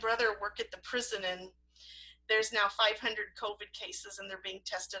son and brother work at the prison and there's now 500 COVID cases and they're being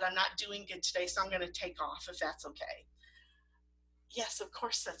tested. I'm not doing good today, so I'm going to take off if that's okay. Yes, of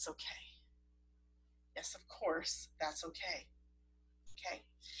course that's okay. Yes, of course that's okay. Okay.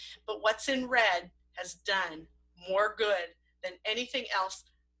 But what's in red has done more good than anything else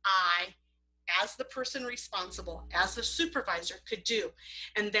I, as the person responsible, as the supervisor, could do.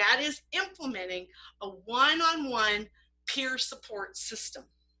 And that is implementing a one-on-one peer support system.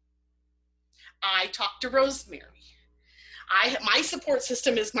 I talked to Rosemary. My support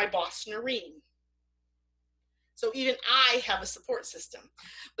system is my boss, Noreen. So even I have a support system.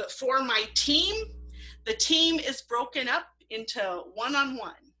 But for my team, the team is broken up into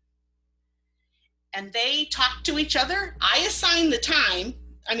one-on-one. And they talk to each other. I assign the time.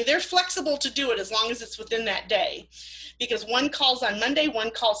 I mean, they're flexible to do it as long as it's within that day. Because one calls on Monday,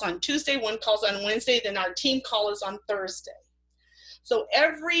 one calls on Tuesday, one calls on Wednesday, then our team call is on Thursday. So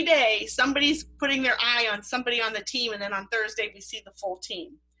every day, somebody's putting their eye on somebody on the team, and then on Thursday, we see the full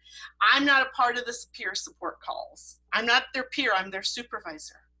team. I'm not a part of the peer support calls. I'm not their peer, I'm their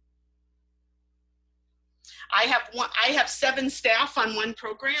supervisor. I have 7 staff on one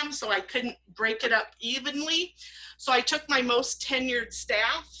program, so I couldn't break it up evenly. So I took my most tenured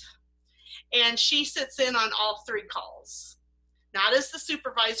staff, and she sits in on all 3 calls. Not as the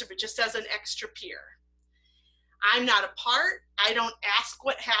supervisor, but just as an extra peer. I'm not a part. I don't ask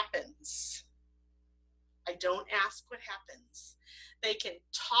what happens. I don't ask what happens. They can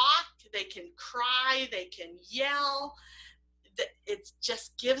talk, they can cry, they can yell. It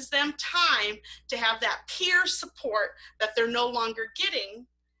just gives them time to have that peer support that they're no longer getting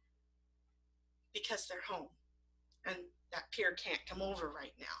because they're home and that peer can't come over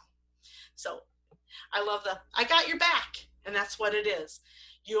right now. So I love I got your back, and that's what it is.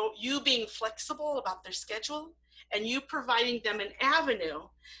 You being flexible about their schedule and you providing them an avenue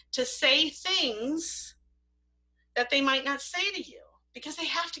to say things that they might not say to you, because they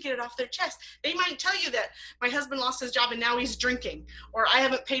have to get it off their chest. They might tell you that my husband lost his job and now he's drinking, or I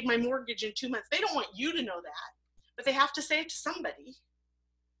haven't paid my mortgage in 2 months. They don't want you to know that, but they have to say it to somebody.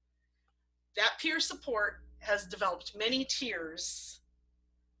 That peer support has developed many tears,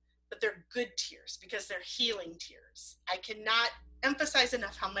 but they're good tears because they're healing tears. I cannot emphasize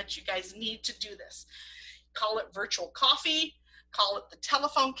enough how much you guys need to do this. Call it virtual coffee, call it the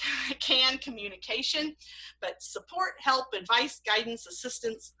telephone can communication, but support, help, advice, guidance,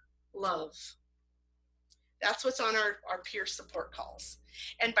 assistance, love. That's what's on our peer support calls.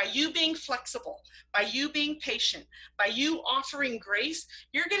 And by you being flexible, by you being patient, by you offering grace,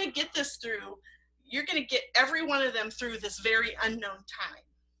 you're going to get this through, you're going to get every one of them through this very unknown time.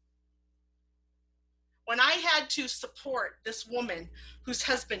 When I had to support this woman whose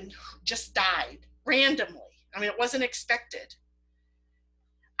husband just died randomly, I mean, it wasn't expected.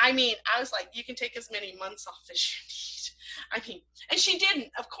 I mean, I was like, you can take as many months off as you need. I mean, and she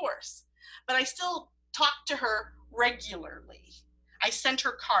didn't, of course, but I still talked to her regularly. I sent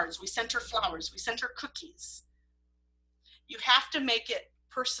her cards, we sent her flowers, we sent her cookies. You have to make it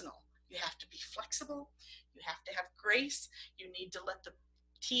personal. You have to be flexible. You have to have grace. You need to let the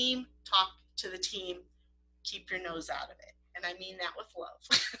team talk to the team. Keep your nose out of it. And I mean that with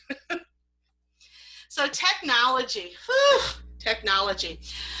love. So technology, technology.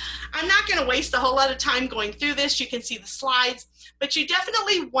 I'm not going to waste a whole lot of time going through this. You can see the slides, but you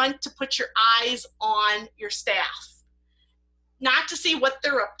definitely want to put your eyes on your staff, not to see what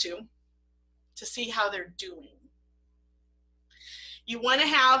they're up to see how they're doing. You want to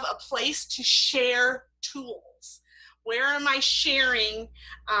have a place to share tools. Where am I sharing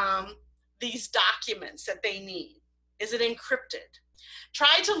these documents that they need? Is it encrypted?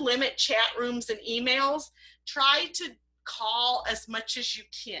 Try to limit chat rooms and emails. Try to call as much as you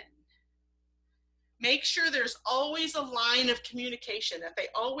can. Make sure there's always a line of communication, that they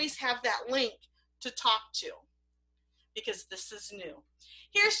always have that link to talk to, because this is new.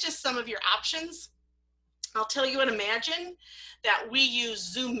 Here's just some of your options. I'll tell you what, imagine that we use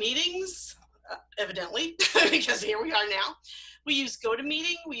Zoom meetings, evidently, because here we are now. We use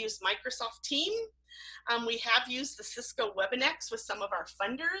GoToMeeting, we use Microsoft Teams. We have used the Cisco WebEx with some of our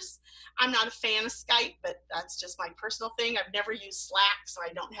funders. I'm not a fan of Skype, but that's just my personal thing. I've never used Slack, so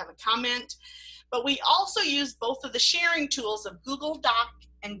I don't have a comment. But we also use both of the sharing tools of Google Doc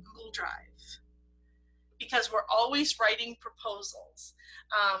and Google Drive, because we're always writing proposals.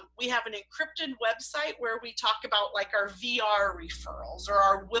 We have an encrypted website where we talk about like our VR referrals or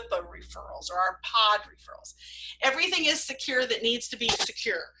our WIPA referrals or our pod referrals. Everything is secure that needs to be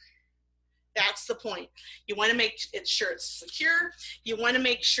secure. That's the point. You want to make sure it's secure. You want to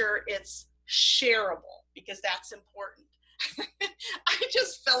make sure it's shareable, because that's important. I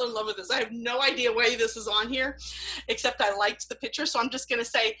just fell in love with this. I have no idea why this is on here, except I liked the picture. So I'm just going to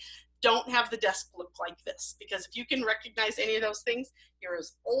say, don't have the desk look like this, because if you can recognize any of those things, you're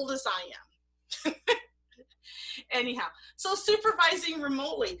as old as I am. Anyhow, so supervising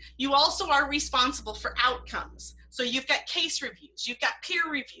remotely, you also are responsible for outcomes. So you've got case reviews, you've got peer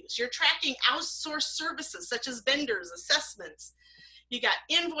reviews, you're tracking outsourced services such as vendors, assessments. You got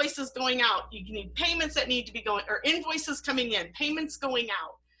invoices going out, you need payments that need to be going, or invoices coming in, payments going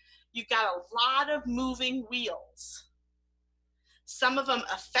out. You've got a lot of moving wheels. Some of them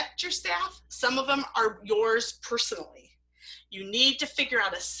affect your staff, some of them are yours personally. You need to figure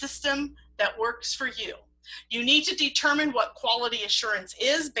out a system that works for you. You need to determine what quality assurance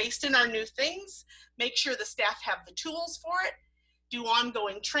is based on our new things. Make sure the staff have the tools for it. Do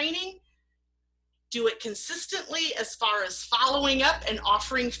ongoing training. Do it consistently as far as following up and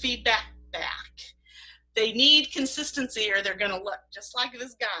offering feedback back. They need consistency or they're going to look just like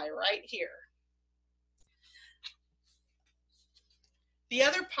this guy right here. The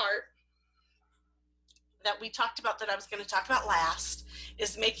other part that we talked about that I was going to talk about last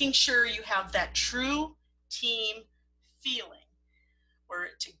is making sure you have that true team feeling. We're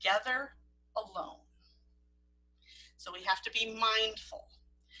together alone. So we have to be mindful.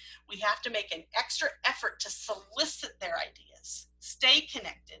 We have to make an extra effort to solicit their ideas, stay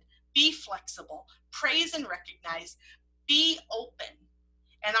connected, be flexible, praise and recognize, be open.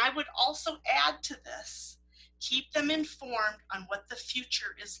 And I would also add to this, keep them informed on what the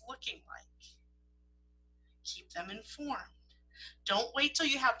future is looking like. Keep them informed. Don't wait till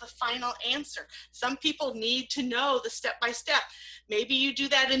you have the final answer. Some people need to know the step-by-step. Maybe you do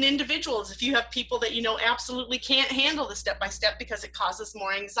that in individuals if you have people that you know absolutely can't handle the step-by-step because it causes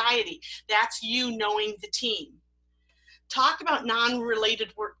more anxiety. That's you knowing the team. Talk about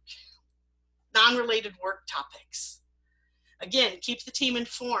non-related work topics. Again, keep the team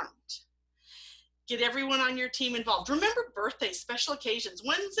informed. Get everyone on your team involved. Remember birthdays, special occasions.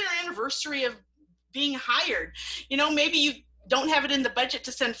 When's their anniversary of being hired? You know, maybe you don't have it in the budget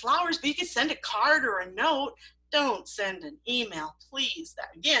to send flowers, but you can send a card or a note. Don't send an email, please. That,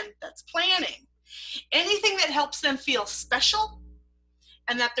 again, that's planning. Anything that helps them feel special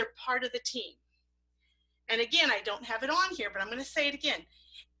and that they're part of the team. And again, I don't have it on here, but I'm going to say it again.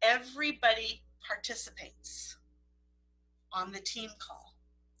 Everybody participates on the team call.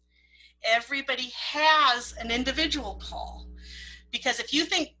 Everybody has an individual call, because if you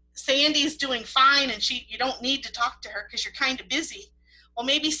think Sandy's doing fine and you don't need to talk to her because you're kind of busy, well,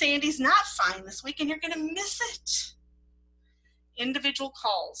 maybe Sandy's not fine this week and you're going to miss it. Individual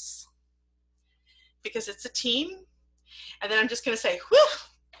calls, because it's a team. And then I'm just going to say, whew,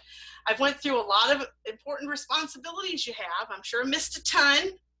 I've went through a lot of important responsibilities you have. I'm sure I missed a ton.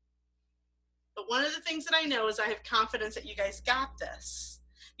 But one of the things that I know is I have confidence that you guys got this.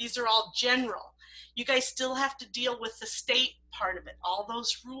 These are all general. You guys still have to deal with the state part of it, all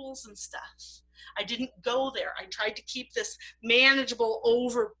those rules and stuff. I didn't go there. I tried to keep this manageable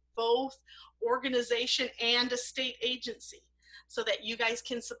over both organization and a state agency so that you guys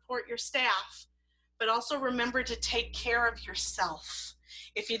can support your staff, but also remember to take care of yourself.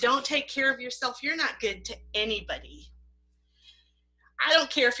 If you don't take care of yourself, you're not good to anybody. I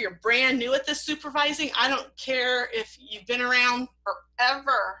don't care if you're brand new at this supervising. I don't care if you've been around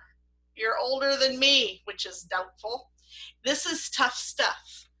forever. You're older than me, which is doubtful. This is tough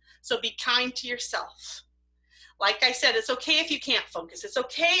stuff. So be kind to yourself. Like I said, it's okay if you can't focus. It's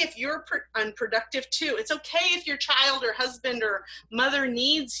okay if you're unproductive too. It's okay if your child or husband or mother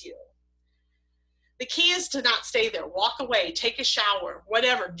needs you. The key is to not stay there. Walk away, take a shower,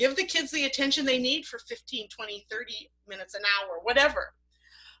 whatever. Give the kids the attention they need for 15, 20, 30 minutes, an hour, whatever.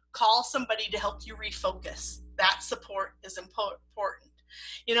 Call somebody to help you refocus. That support is important.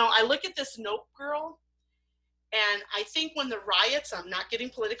 You know, I look at this Nope girl, and I think when the riots, I'm not getting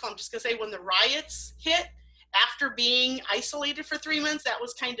political, I'm just going to say when the riots hit, after being isolated for 3 months, that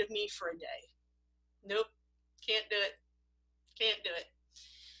was kind of me for a day. Nope, can't do it. Can't do it.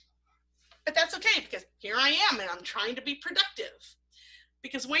 But that's okay, because here I am, and I'm trying to be productive.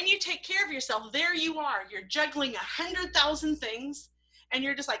 Because when you take care of yourself, there you are. You're juggling 100,000 things, and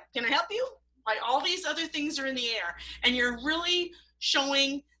you're just like, can I help you? Like, all these other things are in the air, and you're really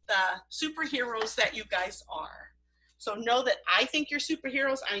showing the superheroes that you guys are. So know that I think you're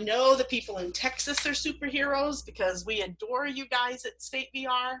superheroes. I know the people in Texas are superheroes because we adore you guys at State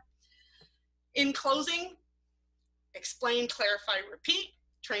VR. In closing, explain, clarify, repeat,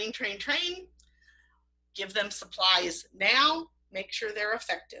 train, train, train. Give them supplies now. Make sure they're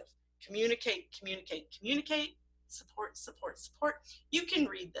effective. Communicate, communicate, communicate. Support, support, support. You can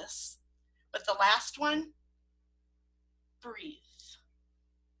read this. But the last one, breathe.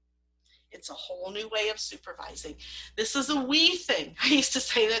 It's a whole new way of supervising. This is a we thing. I used to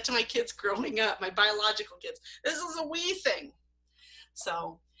say that to my kids growing up, my biological kids. This is a we thing.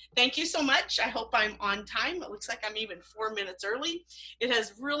 So thank you so much. I hope I'm on time. It looks like I'm even 4 minutes early. It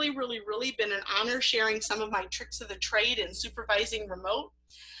has really, really, really been an honor sharing some of my tricks of the trade in supervising remote.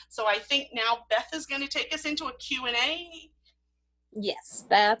 So I think now Beth is going to take us into a Q&A. Yes,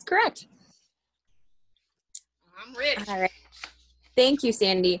 that's correct. I'm ready. All right. Thank you,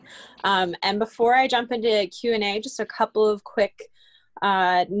 Sandy. And before I jump into Q&A, just a couple of quick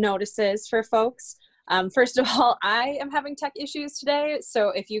notices for folks. First of all, I am having tech issues today. So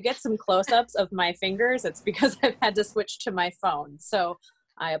if you get some close-ups of my fingers, it's because I've had to switch to my phone. So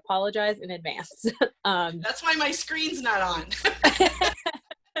I apologize in advance. That's why my screen's not on.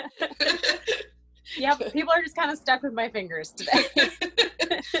 Yep, people are just kind of stuck with my fingers today.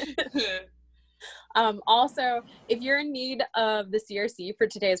 Also, if you're in need of the CRC for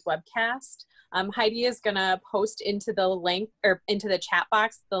today's webcast, Heidi is going to post into the link or into the chat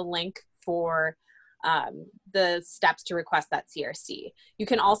box the link for the steps to request that CRC. You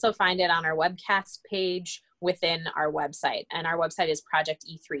can also find it on our webcast page within our website, and our website is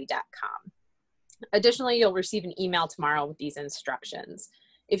projecte3.com. Additionally, you'll receive an email tomorrow with these instructions.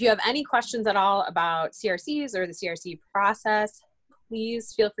 If you have any questions at all about CRCs or the CRC process,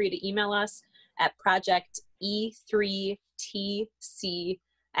 please feel free to email us at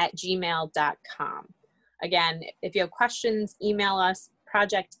projecte3tc@gmail.com. Again, if you have questions, email us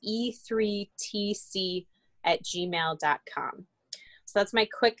projecte3tc@gmail.com. So that's my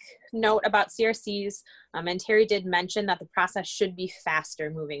quick note about CRCs. And Terry did mention that the process should be faster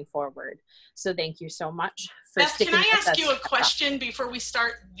moving forward. So thank you so much for Beth, sticking can I with ask us. you a question before we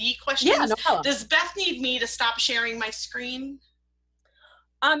start the questions? Yeah, no problem. Does Beth need me to stop sharing my screen?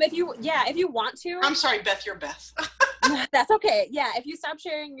 If you want to. I'm sorry, Beth, you're Beth. That's okay. Yeah, if you stop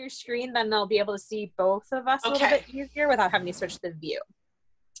sharing your screen, then they'll be able to see both of us a little bit easier without having to switch the view.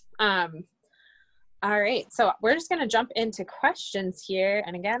 All right, so we're just going to jump into questions here.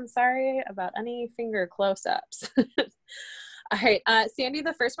 And again, sorry about any finger close-ups. All right, Sandy,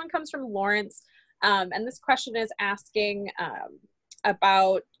 the first one comes from Lawrence. And this question is asking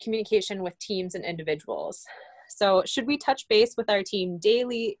about communication with teams and individuals. So should we touch base with our team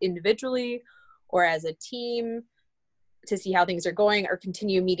daily, individually, or as a team to see how things are going, or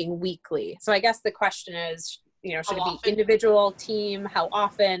continue meeting weekly? So I guess the question is, you know, should it be individual, team, how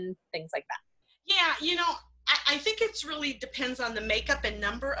often, things like that? Yeah, you know, I think it's really depends on the makeup and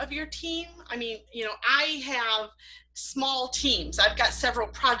number of your team. I mean, you know, I have small teams. I've got several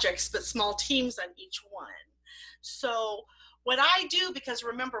projects, but small teams on each one. So what I do, because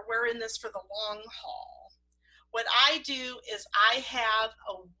remember, we're in this for the long haul, what I do is I have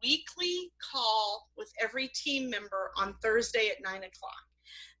a weekly call with every team member on Thursday at 9 o'clock.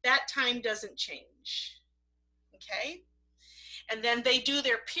 That time doesn't change, okay? And then they do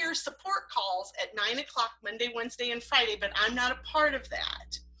their peer support calls at 9 o'clock Monday, Wednesday, and Friday, but I'm not a part of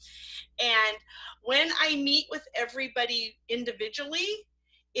that. And when I meet with everybody individually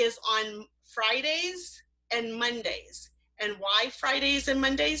is on Fridays and Mondays. And why Fridays and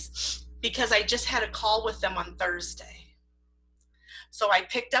Mondays? Because I just had a call with them on Thursday. So I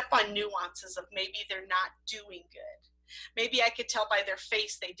picked up on nuances of maybe they're not doing good. Maybe I could tell by their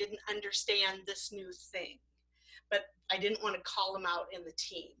face they didn't understand this new thing, but I didn't want to call them out in the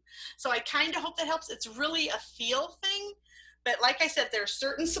team. So I kind of hope that helps. It's really a feel thing, but like I said, there are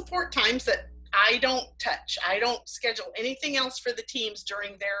certain support times that I don't touch. I don't schedule anything else for the teams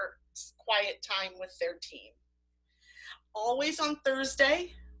during their quiet time with their team. Always on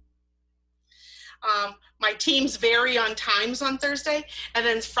Thursday. My teams vary on times on Thursday, and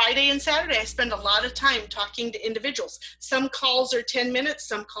then Friday and Saturday I spend a lot of time talking to individuals. Some calls are 10 minutes,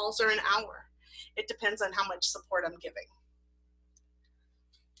 some calls are an hour. It depends on how much support I'm giving.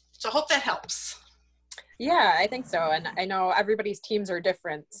 So I hope that helps. Yeah, I think so. And I know everybody's teams are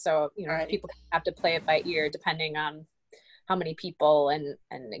different, so Right. People have to play it by ear depending on how many people and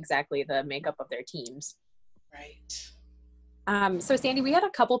exactly the makeup of their teams. Right. So Sandy, we had a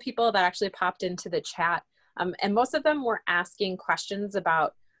couple people that actually popped into the chat, and most of them were asking questions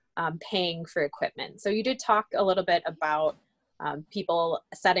about paying for equipment. So you did talk a little bit about people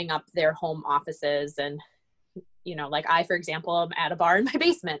setting up their home offices, and like I, for example, am at a bar in my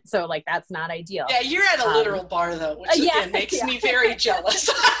basement, so like that's not ideal. Yeah, you're at a literal bar though, which again makes me very jealous.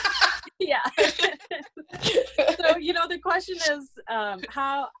 Yeah. So the question is,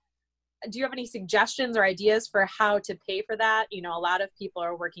 how do you have any suggestions or ideas for how to pay for that? A lot of people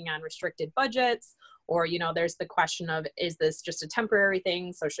are working on restricted budgets, or there's the question of, is this just a temporary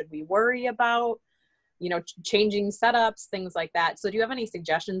thing? So should we worry about changing setups, things like that? So do you have any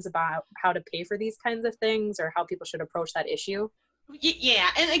suggestions about how to pay for these kinds of things, or how people should approach that issue? Yeah,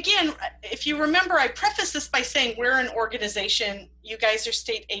 and again, if you remember, I preface this by saying we're an organization, you guys are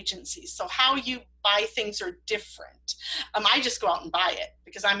state agencies, so how you buy things are different. I just go out and buy it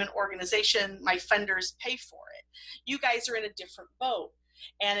because I'm an organization, my funders pay for it. You guys are in a different boat,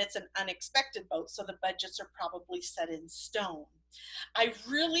 and it's an unexpected boat, so the budgets are probably set in stone.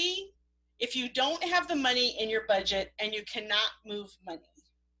 If you don't have the money in your budget and you cannot move money,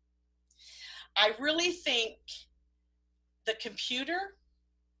 I really think the computer,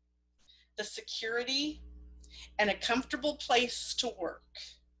 the security, and a comfortable place to work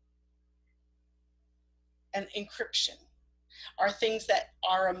and encryption are things that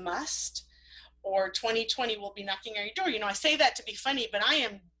are a must, or 2020 will be knocking on your door. I say that to be funny, but I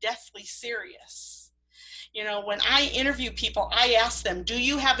am deathly serious. When I interview people, I ask them, do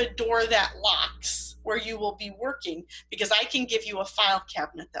you have a door that locks where you will be working? Because I can give you a file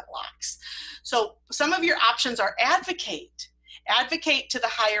cabinet that locks. So some of your options are advocate to the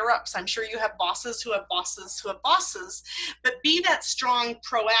higher ups. I'm sure you have bosses who have bosses who have bosses, but be that strong,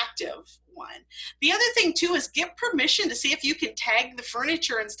 proactive one. The other thing too is get permission to see if you can tag the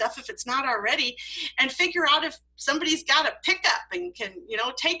furniture and stuff if it's not already, and figure out if somebody's got a pickup and can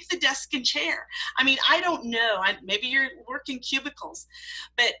take the desk and chair. I don't know, maybe you're working cubicles,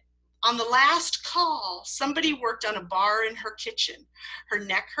 but on the last call, somebody worked on a bar in her kitchen. Her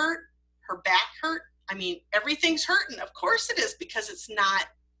neck hurt, her back hurt. Everything's hurting. Of course it is, because it's not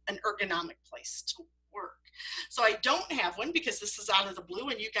an ergonomic place to work. So I don't have one because this is out of the blue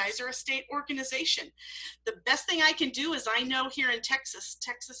and you guys are a state organization. The best thing I can do is, I know here in Texas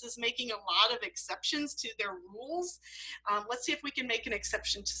is making a lot of exceptions to their rules. Let's see if we can make an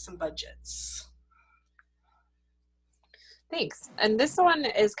exception to some budgets. Thanks. And this one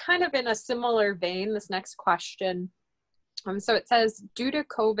is kind of in a similar vein, this next question. So it says, due to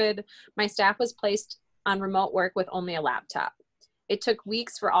COVID, my staff was placed on remote work with only a laptop. It took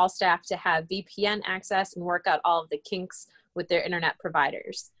weeks for all staff to have VPN access and work out all of the kinks with their internet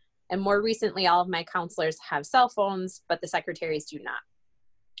providers. And more recently, all of my counselors have cell phones, but the secretaries do not.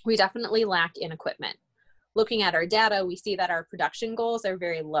 We definitely lack in equipment. Looking at our data, we see that our production goals are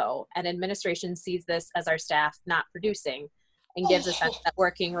very low, and administration sees this as our staff not producing and gives a sense that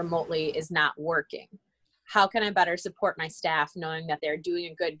working remotely is not working. How can I better support my staff knowing that they're doing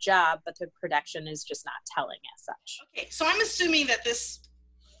a good job, but the production is just not telling as such? Okay, so I'm assuming that this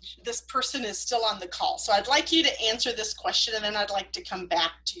person is still on the call. So I'd like you to answer this question, and then I'd like to come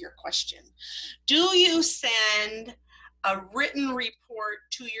back to your question. Do you send a written report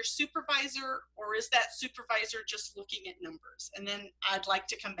to your supervisor, or is that supervisor just looking at numbers? And then I'd like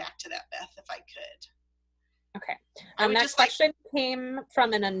to come back to that, Beth, if I could. Okay. That question came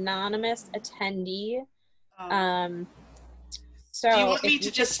from an anonymous attendee. So do you want me to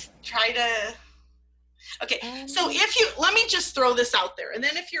just try to? Okay, so let me just throw this out there, and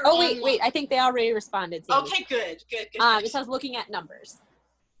then if you're wait, I think they already responded. Sandy. Okay, good. It says looking at numbers.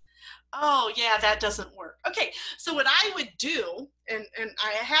 Oh yeah, that doesn't work. Okay, so what I would do, and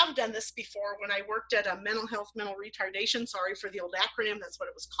I have done this before when I worked at a mental retardation, sorry for the old acronym, that's what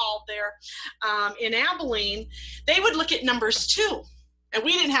it was called there, in Abilene, they would look at numbers too. And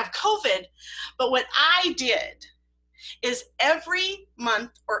we didn't have COVID, but what I did is every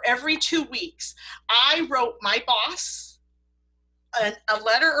month or every 2 weeks, I wrote my boss a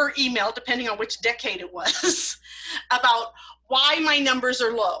letter or email, depending on which decade it was, about why my numbers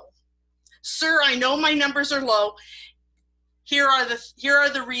are low. Sir, I know my numbers are low. Here are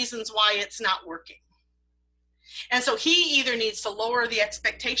the reasons why it's not working. And so he either needs to lower the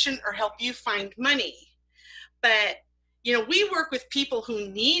expectation or help you find money. But, you know, we work with people who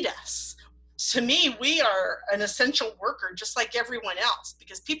need us. To me, we are an essential worker just like everyone else,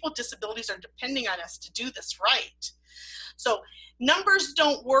 because people with disabilities are depending on us to do this right. So numbers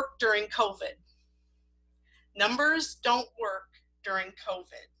don't work during COVID. Numbers don't work during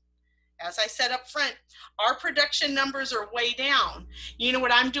COVID. As I said up front, our production numbers are way down. You know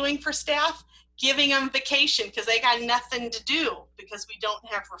what I'm doing for staff? Giving them vacation because they got nothing to do because we don't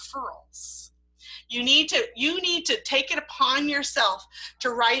have referrals. You need to take it upon yourself to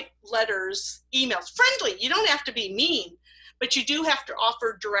write letters, emails, friendly. You don't have to be mean, but you do have to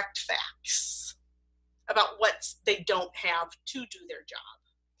offer direct facts about what they don't have to do their job.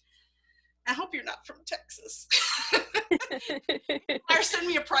 I hope you're not from Texas. Or send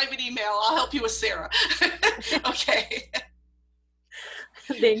me a private email. I'll help you with Sarah. Okay.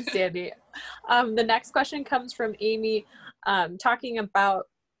 Thanks, Sandy. The next question comes from Amy, talking about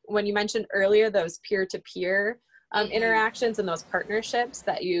when you mentioned earlier those peer-to-peer interactions and those partnerships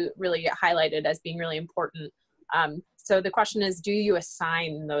that you really highlighted as being really important. So the question is, do you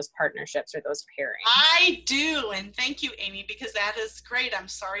assign those partnerships or those pairings? I do, and thank you, Amy, because that is great. I'm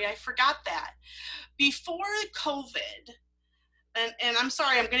sorry I forgot that. Before COVID, and I'm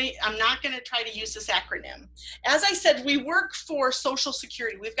sorry, I'm not gonna try to use this acronym. As I said, we work for Social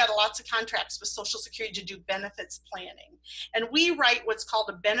Security. We've got lots of contracts with Social Security to do benefits planning. And we write what's called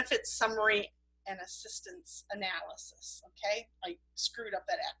a benefits summary and assistance analysis, okay? I screwed up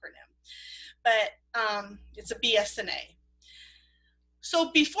that acronym. But it's a BSNA.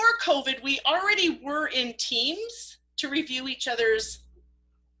 So before COVID, we already were in teams to review each other's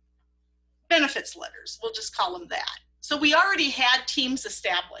benefits letters. We'll just call them that. So we already had teams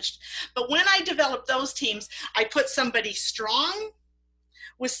established. But when I developed those teams, I put somebody strong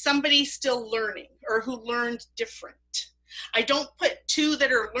with somebody still learning or who learned different. I don't put two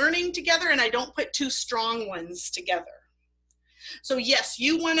that are learning together, and I don't put two strong ones together. So yes,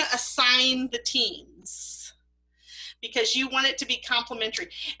 you want to assign the teams because you want it to be complementary.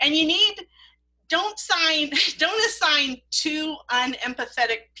 And you don't assign two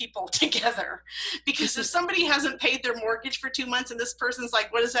unempathetic people together, because if somebody hasn't paid their mortgage for 2 months and this person's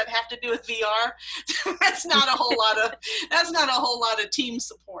like, what does that have to do with VR? that's not a whole lot of team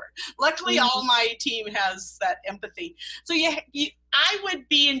support. Luckily, all my team has that empathy. So I would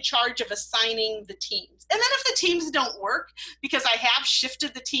be in charge of assigning the teams. And then if the teams don't work, because I have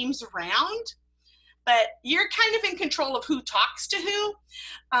shifted the teams around, but you're kind of in control of who talks to who.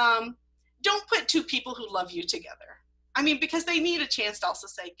 Don't put two people who love you together. I mean, because they need a chance to also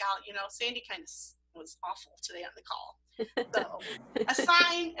say, God, you know, Sandy kind of was awful today on the call. So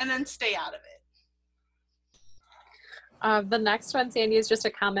assign and then stay out of it. The next one, Sandy, is just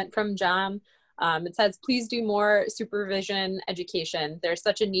a comment from John. It says, please do more supervision education. There's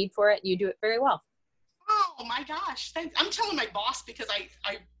such a need for it, and you do it very well. Oh my gosh, thanks. I'm telling my boss because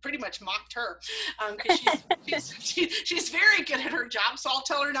I pretty much mocked her. She's very good at her job, so I'll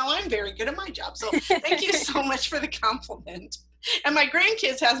tell her now I'm very good at my job. So thank you so much for the compliment. And my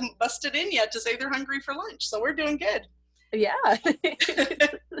grandkids hasn't busted in yet to say they're hungry for lunch, so we're doing good. Yeah.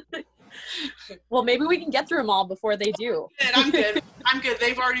 Well, maybe we can get through them all before they do. I'm good.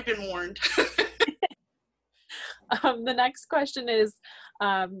 They've already been warned. The next question is,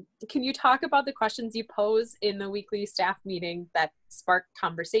 can you talk about the questions you pose in the weekly staff meeting that spark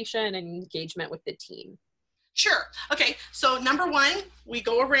conversation and engagement with the team? Sure. Okay. So number one, we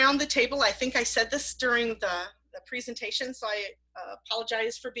go around the table. I think I said this during the presentation, so I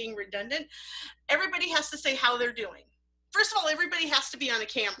apologize for being redundant. Everybody has to say how they're doing. First of all, everybody has to be on a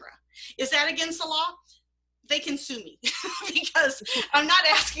camera. Is that against the law? They can sue me because I'm not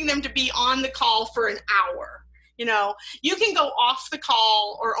asking them to be on the call for an hour. You know, you can go off the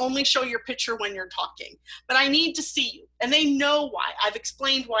call or only show your picture when you're talking, but I need to see you. And they know why. I've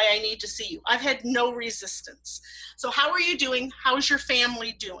explained why I need to see you. I've had no resistance. So how are you doing? How's your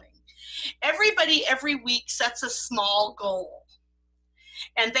family doing? Everybody every week sets a small goal.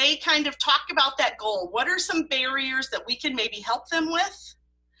 And they kind of talk about that goal. What are some barriers that we can maybe help them with?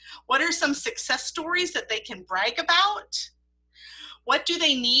 What are some success stories that they can brag about? What do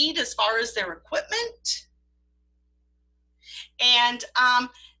they need as far as their equipment? And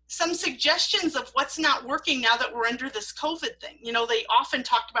some suggestions of what's not working now that we're under this COVID thing. You know, they often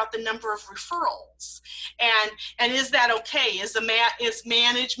talked about the number of referrals, and is that okay? Is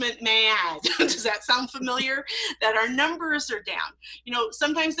management mad? Does that sound familiar? That our numbers are down. You know,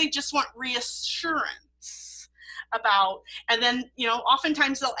 sometimes they just want reassurance. about, and then, you know,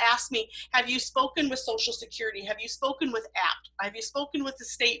 oftentimes they'll ask me, have you spoken with Social Security? Have you spoken with APT? Have you spoken with the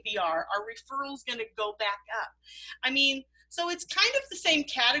state VR? Are referrals going to go back up? I mean, so it's kind of the same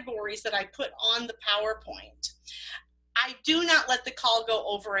categories that I put on the PowerPoint. I do not let the call go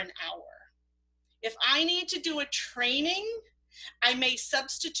over an hour. If I need to do a training, I may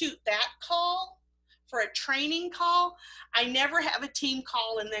substitute that call for a training call. I never have a team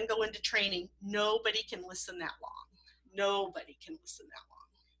call and then go into training. Nobody can listen that long. Nobody can listen that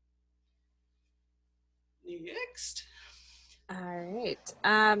long. Next. All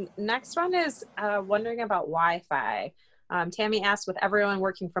right. Next one is wondering about Wi-Fi. Tammy asked, with everyone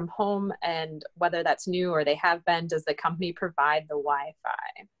working from home and whether that's new or they have been, does the company provide the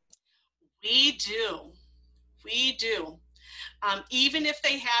Wi-Fi? We do. We do. Even if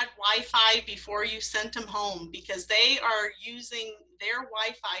they had Wi-Fi before you sent them home, because they are using their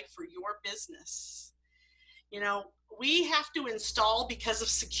Wi-Fi for your business. You know, we have to install, because of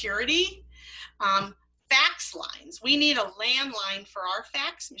security, fax lines. We need a landline for our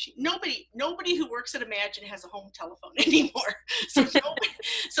fax machine. Nobody who works at Imagine has a home telephone anymore.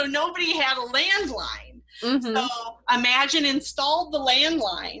 So nobody had a landline. Mm-hmm. So Imagine installed the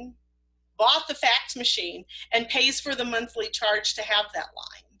landline, bought the fax machine, and pays for the monthly charge to have that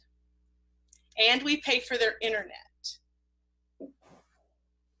line. And we pay for their internet.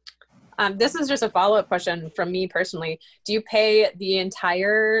 This is just a follow-up question from me personally. Do you pay the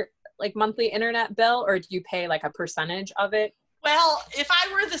entire monthly internet bill, or do you pay like a percentage of it? Well, if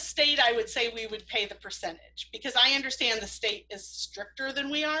I were the state, I would say we would pay the percentage, because I understand the state is stricter than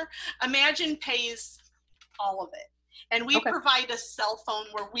we are. Imagine pays all of it. And we provide a cell phone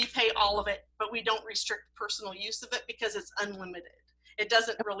where we pay all of it, but we don't restrict personal use of it because it's unlimited. It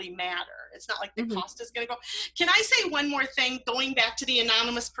doesn't really matter. It's not like the cost is going to go. Can I say one more thing, going back to the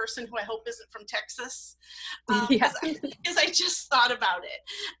anonymous person who I hope isn't from Texas? Because I just thought about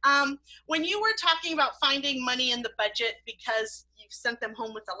it. When you were talking about finding money in the budget because you sent them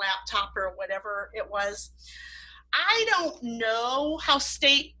home with a laptop or whatever it was, I don't know how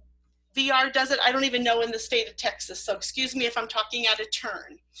state VR does it. I don't even know in the state of Texas, so excuse me if I'm talking out of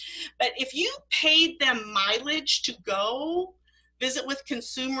turn. But if you paid them mileage to go visit with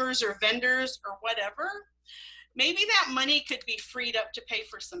consumers or vendors or whatever, maybe that money could be freed up to pay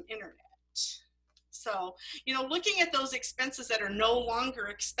for some internet. So, you know, looking at those expenses that are no longer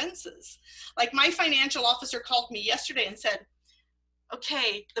expenses. Like my financial officer called me yesterday and said,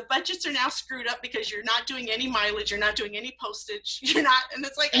 okay, the budgets are now screwed up because you're not doing any mileage, you're not doing any postage, you're not, and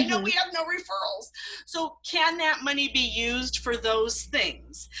it's like, I know we have no referrals. So can that money be used for those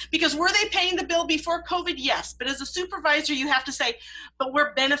things? Because were they paying the bill before COVID? Yes, but as a supervisor, you have to say, but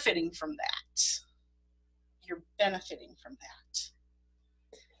we're benefiting from that. You're benefiting from that.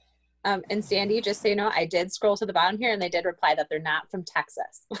 And Sandy, just so you know, I did scroll to the bottom here and they did reply that they're not from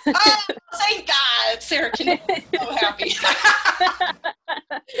Texas. Oh, thank God. Sarah can be so happy.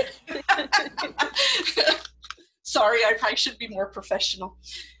 Sorry, I probably should be more professional.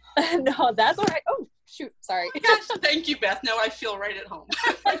 No, that's all right. Oh, shoot. Sorry. Oh my gosh, thank you, Beth. Now I feel right at home.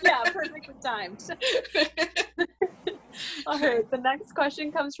 Yeah, perfectly timed. All right. The next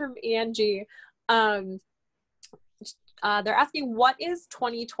question comes from Angie. They're asking, what is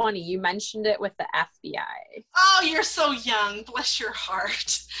 2020? You mentioned it with the FBI. Oh, you're so young. Bless your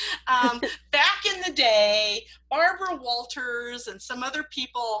heart. Back in the day, Barbara Walters and some other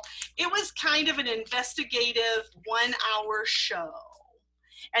people, it was kind of an investigative 1-hour show.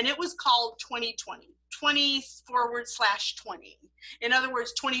 And it was called 2020, 20/20. In other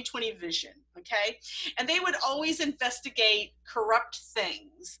words, 2020 vision, okay? And they would always investigate corrupt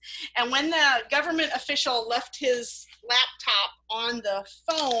things. And when the government official left his laptop on the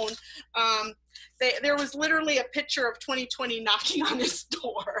phone, there was literally a picture of 2020 knocking on his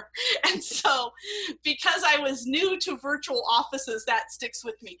door. And so because I was new to virtual offices, that sticks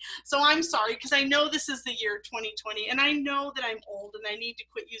with me. So I'm sorry, because I know this is the year 2020, and I know that I'm old and I need to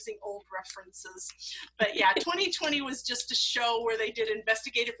quit using old references. But yeah, 2020 was just a show where they did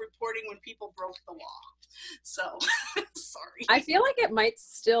investigative reporting when people broke the law. So sorry. I feel like it might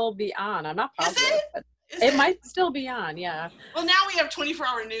still be on. I'm not positive. Is it? But it might still be on, yeah. Well, now we have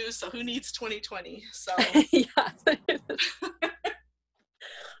 24-hour news, so who needs 2020? So yeah.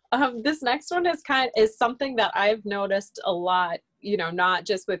 This next one is something that I've noticed a lot, you know, not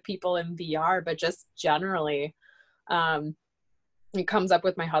just with people in VR, but just generally. It comes up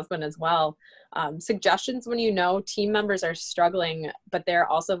with my husband as well. Suggestions when you know team members are struggling, but they're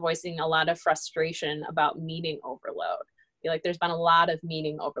also voicing a lot of frustration about meeting overload. I feel like there's been a lot of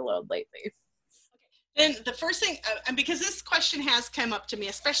meeting overload lately. Then the first thing, and because this question has come up to me,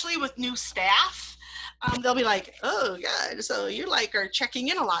 especially with new staff, they'll be like, oh God, so you like are checking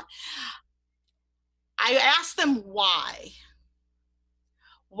in a lot. I ask them why.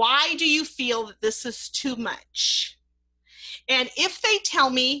 Why do you feel that this is too much? And if they tell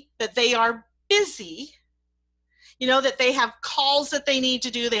me that they are busy, you know, that they have calls that they need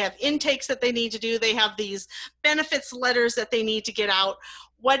to do, they have intakes that they need to do, they have these benefits letters that they need to get out,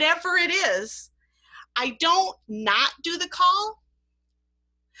 whatever it is, I don't not do the call,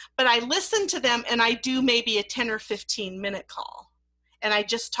 but I listen to them and I do maybe a 10 or 15 minute call. And I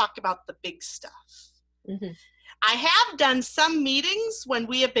just talk about the big stuff. Mm-hmm. I have done some meetings when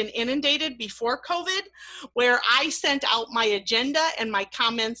we have been inundated before COVID where I sent out my agenda and my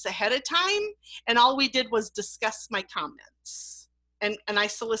comments ahead of time, and all we did was discuss my comments, and I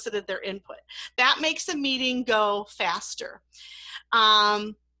solicited their input. That makes a meeting go faster.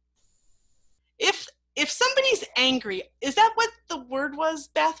 If somebody's angry, is that what the word was,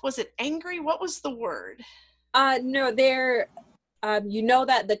 Beth? Was it angry? What was the word? No, they're, you know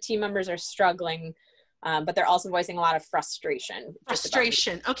that the team members are struggling, but they're also voicing a lot of frustration.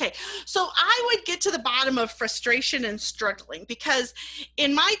 Frustration. Okay. So I would get to the bottom of frustration and struggling, because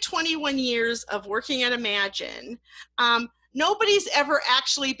in my 21 years of working at Imagine, nobody's ever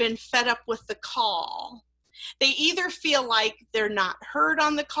actually been fed up with the call. They either feel like they're not heard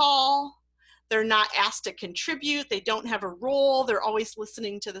on the call, they're not asked to contribute, they don't have a role, they're always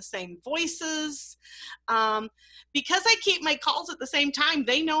listening to the same voices. Because I keep my calls at the same time,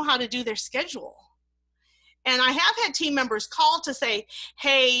 they know how to do their schedule. And I have had team members call to say,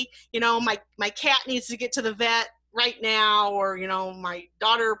 hey, you know, my cat needs to get to the vet right now, or, you know, my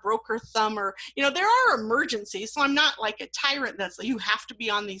daughter broke her thumb, or, you know, there are emergencies. So I'm not like a tyrant that's like, you have to be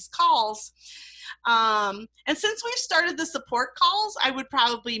on these calls. And since we've started the support calls, I would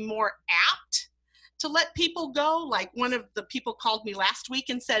probably be more apt to let people go. Like one of the people called me last week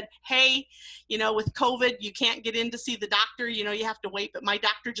and said, hey, you know, with COVID, you can't get in to see the doctor, you know, you have to wait, but my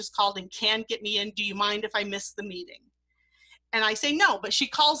doctor just called and can get me in. Do you mind if I miss the meeting? And I say no, but she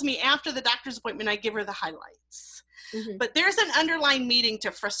calls me after the doctor's appointment, I give her the highlights. Mm-hmm. But there's an underlying meeting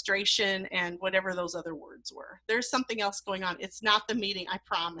to frustration and whatever those other words were. There's something else going on. It's not the meeting, I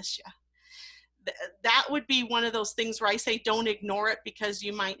promise you. That would be one of those things where I say don't ignore it, because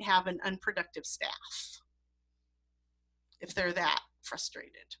you might have an unproductive staff if they're that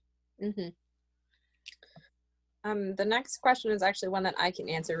frustrated. Mm-hmm. The next question is actually one that I can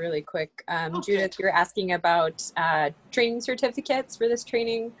answer really quick. Judith, you're asking about training certificates for this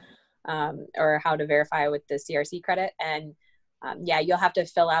training, or how to verify with the CRC credit. And yeah, you'll have to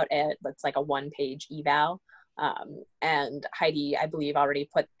fill out it's like a 1-page eval. And Heidi, I believe, already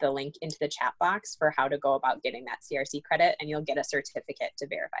put the link into the chat box for how to go about getting that CRC credit, and you'll get a certificate to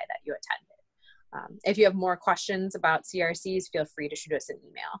verify that you attended. If you have more questions about CRCs, feel free to shoot us an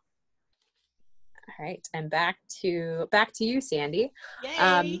email. All right, and back to you, Sandy.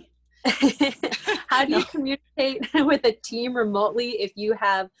 Yay! How do you communicate with a team remotely if you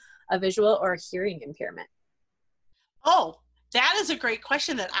have a visual or hearing impairment? Oh, that is a great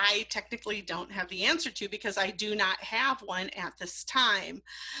question that I technically don't have the answer to, because I do not have one at this time.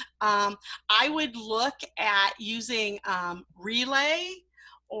 I would look at using Relay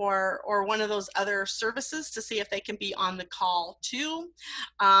or one of those other services to see if they can be on the call too,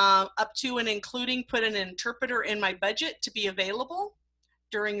 up to and including put an interpreter in my budget to be available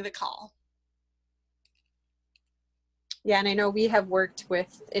during the call. Yeah, and I know we have worked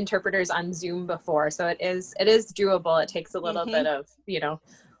with interpreters on Zoom before, so it is doable. It takes a little bit of, you know,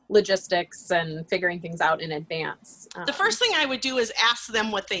 logistics and figuring things out in advance. The first thing I would do is ask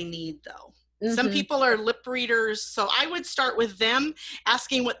them what they need, though. Some people are lip readers, so I would start with them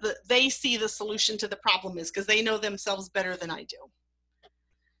asking what they see the solution to the problem is, because they know themselves better than I do.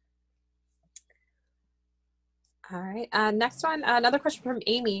 All right, next one, another question from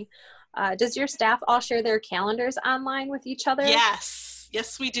Amy. Does your staff all share their calendars online with each other? Yes,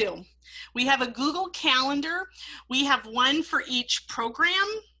 we do. We have a Google Calendar. We have one for each program,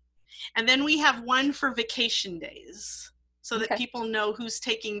 and then we have one for vacation days, so that people know who's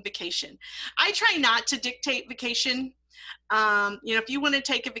taking vacation. I try not to dictate vacation. You know, if you want to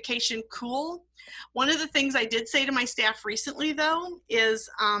take a vacation, cool. One of the things I did say to my staff recently, though, is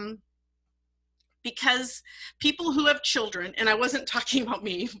because people who have children, and I wasn't talking about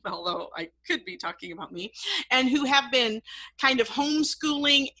me, although I could be talking about me, and who have been kind of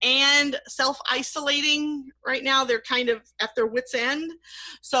homeschooling and self-isolating right now, they're kind of at their wit's end.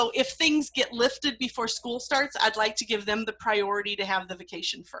 So if things get lifted before school starts, I'd like to give them the priority to have the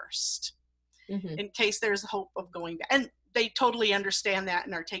vacation first, in case there's hope of going back. And they totally understand that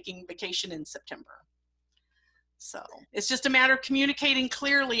and are taking vacation in September. So it's just a matter of communicating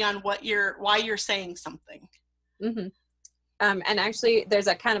clearly on why you're saying something. Mm-hmm. And actually, there's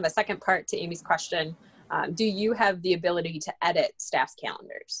a kind of a second part to Amy's question. Do you have the ability to edit staff's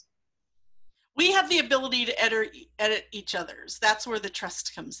calendars? We have the ability to edit each other's. That's where the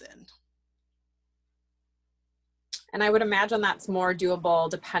trust comes in. And I would imagine that's more doable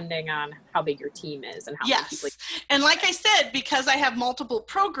depending on how big your team is and how many people. Yes. And like I said, because I have multiple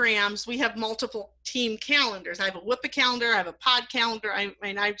programs, we have multiple team calendars. I have a WIPA calendar, I have a pod calendar,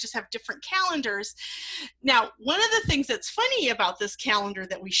 I just have different calendars. Now, one of the things that's funny about this calendar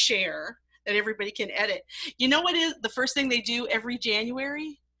that we share, that everybody can edit, you know what is the first thing they do every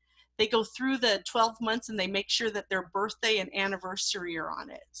January? They go through the 12 months and they make sure that their birthday and anniversary are on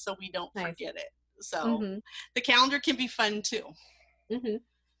it, so we don't forget it. So the calendar can be fun too. The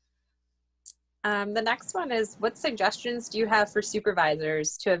next one is, what suggestions do you have for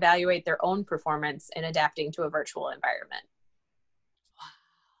supervisors to evaluate their own performance in adapting to a virtual environment?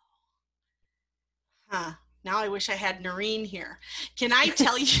 Now I wish I had Noreen here. Can I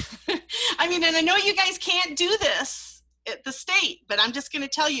tell you, I mean, and I know you guys can't do this at the state, but I'm just going to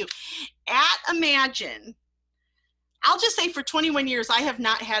tell you, at Imagine, I'll just say for 21 years, I have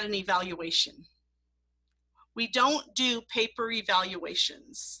not had an evaluation. We don't do paper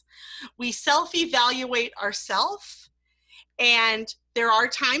evaluations. We self-evaluate ourselves, and there are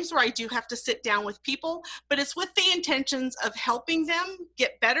times where I do have to sit down with people, but it's with the intentions of helping them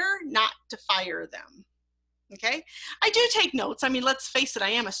get better, not to fire them. Okay, I do take notes. I mean, let's face it, I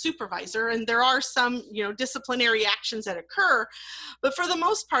am a supervisor, and there are some, disciplinary actions that occur, but for the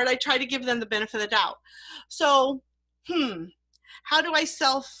most part, I try to give them the benefit of the doubt. So, how do I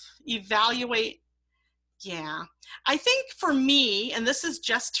self-evaluate? Yeah, I think for me, and this is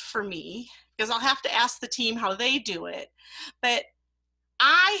just for me, because I'll have to ask the team how they do it, but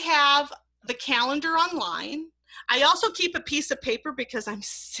I have the calendar online. I also keep a piece of paper because I'm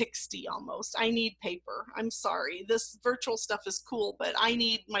 60 almost. I need paper. I'm sorry. This virtual stuff is cool, but I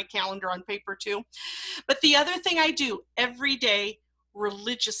need my calendar on paper too. But the other thing I do every day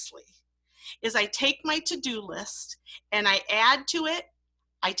religiously is I take my to-do list and I add to it.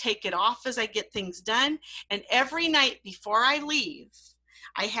 I take it off as I get things done. And every night before I leave,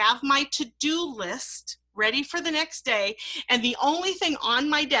 I have my to-do list ready for the next day. And the only thing on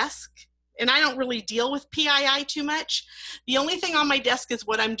my desk, and I don't really deal with PII too much, the only thing on my desk is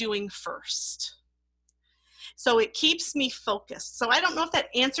what I'm doing first. So it keeps me focused. So I don't know if that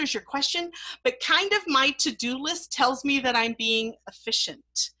answers your question, but kind of my to-do list tells me that I'm being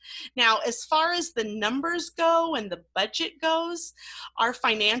efficient. Now, as far as the numbers go and the budget goes, our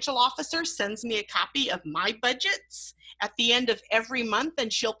financial officer sends me a copy of my budgets at the end of every month,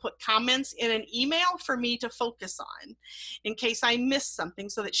 and she'll put comments in an email for me to focus on in case I miss something,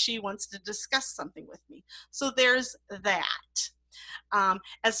 so that she wants to discuss something with me. So there's that.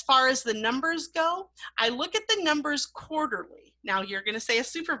 As far as the numbers go, I look at the numbers quarterly. Now you're going to say, as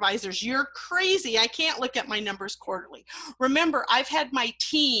supervisors, you're crazy. I can't look at my numbers quarterly. Remember, I've had my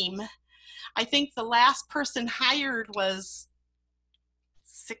team, I think the last person hired was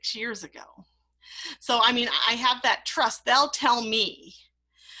 6 years ago. So, I mean, I have that trust. They'll tell me.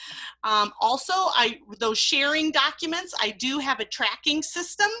 Also, those sharing documents, I do have a tracking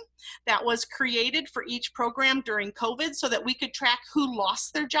system that was created for each program during COVID so that we could track who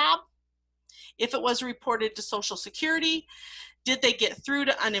lost their job, if it was reported to Social Security, did they get through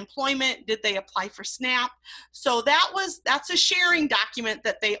to unemployment, did they apply for SNAP. So that's a sharing document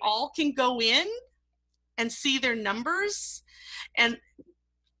that they all can go in and see their numbers, and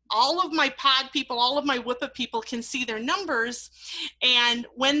all of my pod people, all of my WIPA people can see their numbers. And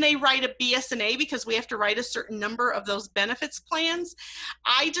when they write a BSNA, because we have to write a certain number of those benefits plans,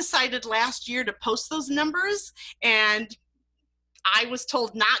 I decided last year to post those numbers, and I was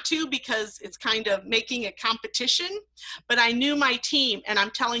told not to because it's kind of making a competition, but I knew my team, and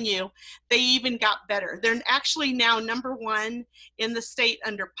I'm telling you, they even got better. They're actually now #1 in the state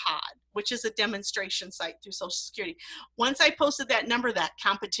under pod, which is a demonstration site through Social Security. Once I posted that number, that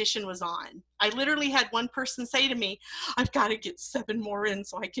competition was on. I literally had one person say to me, I've got to get 7 more in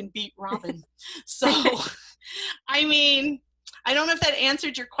so I can beat Robin. So, I mean, I don't know if that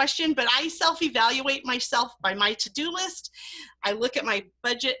answered your question, but I self-evaluate myself by my to-do list. I look at my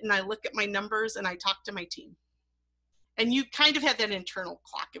budget and I look at my numbers and I talk to my team. And you kind of have that internal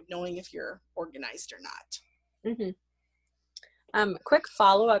clock of knowing if you're organized or not. Mm-hmm. Quick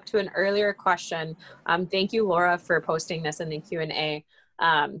follow-up to an earlier question. Thank you, Laura, for posting this in the Q&A.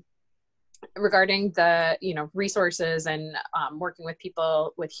 regarding the, resources and working with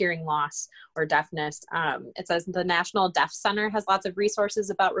people with hearing loss or deafness. It says the National Deaf Center has lots of resources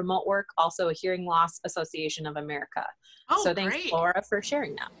about remote work, also a Hearing Loss Association of America. Oh, so thanks, great. Laura, for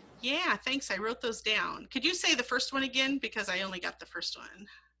sharing that. Yeah, thanks. I wrote those down. Could you say the first one again? Because I only got the first one.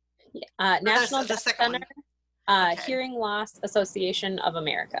 Yeah. National Deaf Center, Okay. Hearing Loss Association of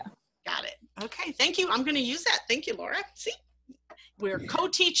America. Got it. Okay, thank you. I'm going to use that. Thank you, Laura. See, we're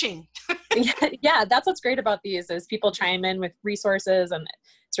co-teaching. Yeah, that's what's great about these is people chime in with resources, and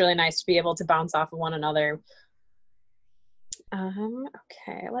it's really nice to be able to bounce off of one another.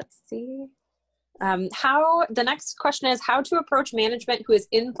 Okay, let's see. The next question is how to approach management who is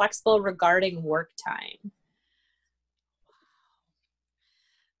inflexible regarding work time.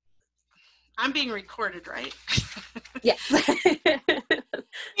 I'm being recorded, right? Yes.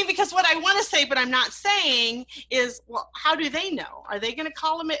 Because what I want to say, but I'm not saying, is, well, how do they know? Are they going to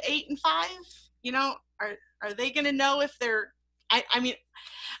call them at 8 and 5? Are they going to know if they're, I mean,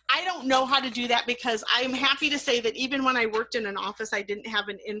 I don't know how to do that, because I'm happy to say that even when I worked in an office, I didn't have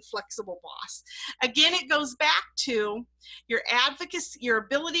an inflexible boss. Again, it goes back to your advocacy, your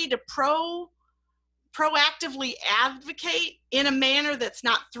ability to proactively advocate in a manner that's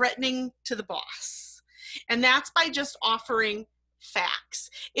not threatening to the boss. And that's by just offering facts.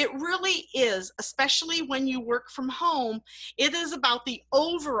 It really is, especially when you work from home, it is about the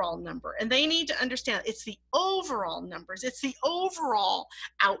overall number. And they need to understand it's the overall numbers. It's the overall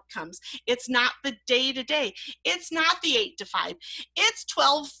outcomes. It's not the day-to-day. It's not the 8 to 5. It's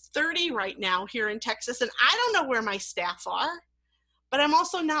 12:30 right now here in Texas. And I don't know where my staff are, but I'm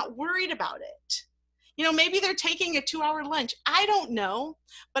also not worried about it. Maybe they're taking a 2-hour lunch. I don't know,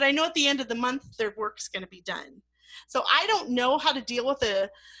 but I know at the end of the month, their work's going to be done. So I don't know how to deal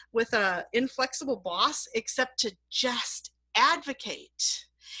with a inflexible boss except to just advocate.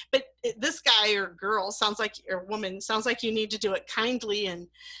 But this guy or girl or woman sounds like you need to do it kindly, and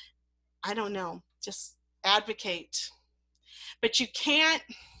I don't know, just advocate. But you can't.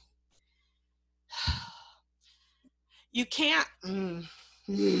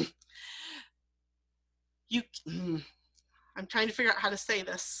 I'm trying to figure out how to say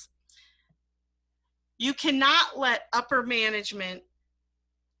this. You cannot let upper management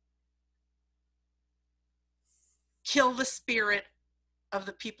kill the spirit of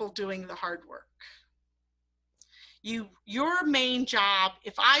the people doing the hard work. Your main job,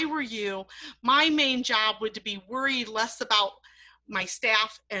 if I were you, my main job would be worried less about my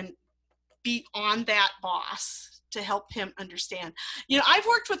staff and be on that boss to help him understand. I've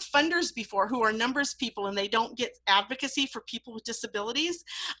worked with funders before who are numbers people, and they don't get advocacy for people with disabilities.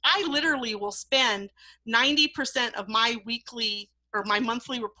 I literally will spend 90% of my weekly or my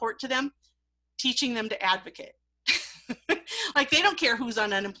monthly report to them teaching them to advocate. Like, they don't care who's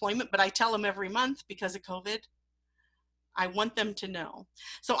on unemployment, but I tell them every month because of COVID. I want them to know.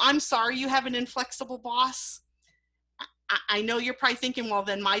 So I'm sorry you have an inflexible boss. I know you're probably thinking, well,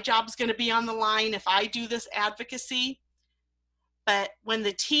 then my job's going to be on the line if I do this advocacy. But when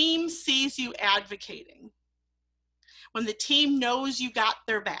the team sees you advocating, when the team knows you got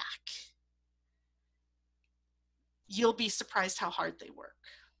their back, you'll be surprised how hard they work.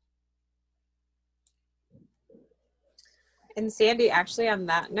 And Sandy, actually on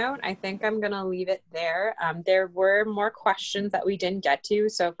that note, I think I'm going to leave it there. There were more questions that we didn't get to.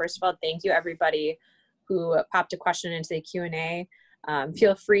 So first of all, thank you everybody who popped a question into the Q&A.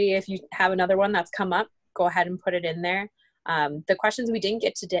 Feel free, if you have another one that's come up, go ahead and put it in there. The questions we didn't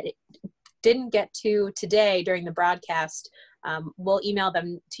get to today during the broadcast, we'll email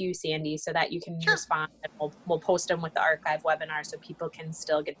them to you, Sandy, so that you can respond, and we'll post them with the archive webinar so people can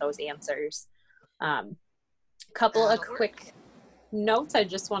still get those answers. Couple of quick notes I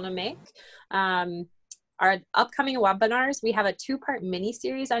just want to make. Our upcoming webinars, we have a 2-part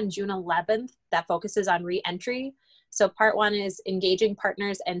mini-series on June 11th that focuses on re-entry. So part 1 is engaging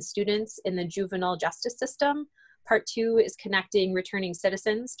partners and students in the juvenile justice system. Part 2 is connecting returning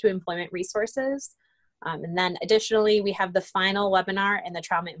citizens to employment resources. And then additionally, we have the final webinar in the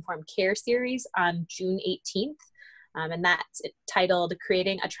Trauma-Informed Care series on June 18th. And that's titled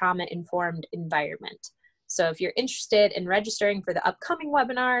Creating a Trauma-Informed Environment. So if you're interested in registering for the upcoming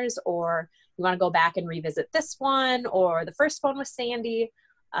webinars, or you want to go back and revisit this one or the first one with Sandy,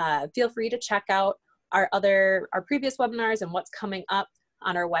 feel free to check out our previous webinars and what's coming up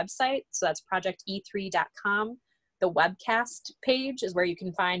on our website. So that's projecte3.com. The webcast page is where you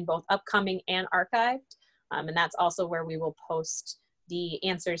can find both upcoming and archived. And that's also where we will post the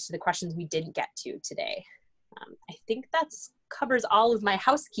answers to the questions we didn't get to today. I think that's covers all of my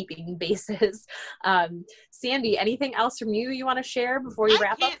housekeeping bases. Sandy, anything else from you want to share before we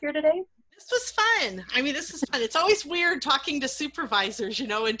wrap up here today? This was fun. I mean, this is fun. It's always weird talking to supervisors, you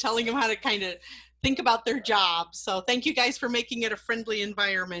know, and telling them how to kind of think about their job. So thank you guys for making it a friendly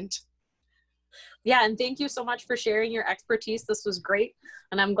environment. Yeah, and thank you so much for sharing your expertise. This was great.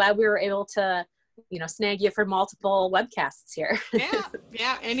 And I'm glad we were able to, you know, snag you for multiple webcasts here.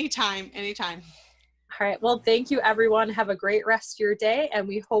 Yeah, anytime. All right. Well, thank you, everyone. Have a great rest of your day, and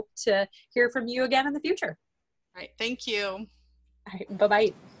we hope to hear from you again in the future. All right. Thank you. All right.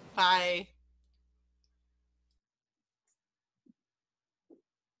 Bye-bye. Bye.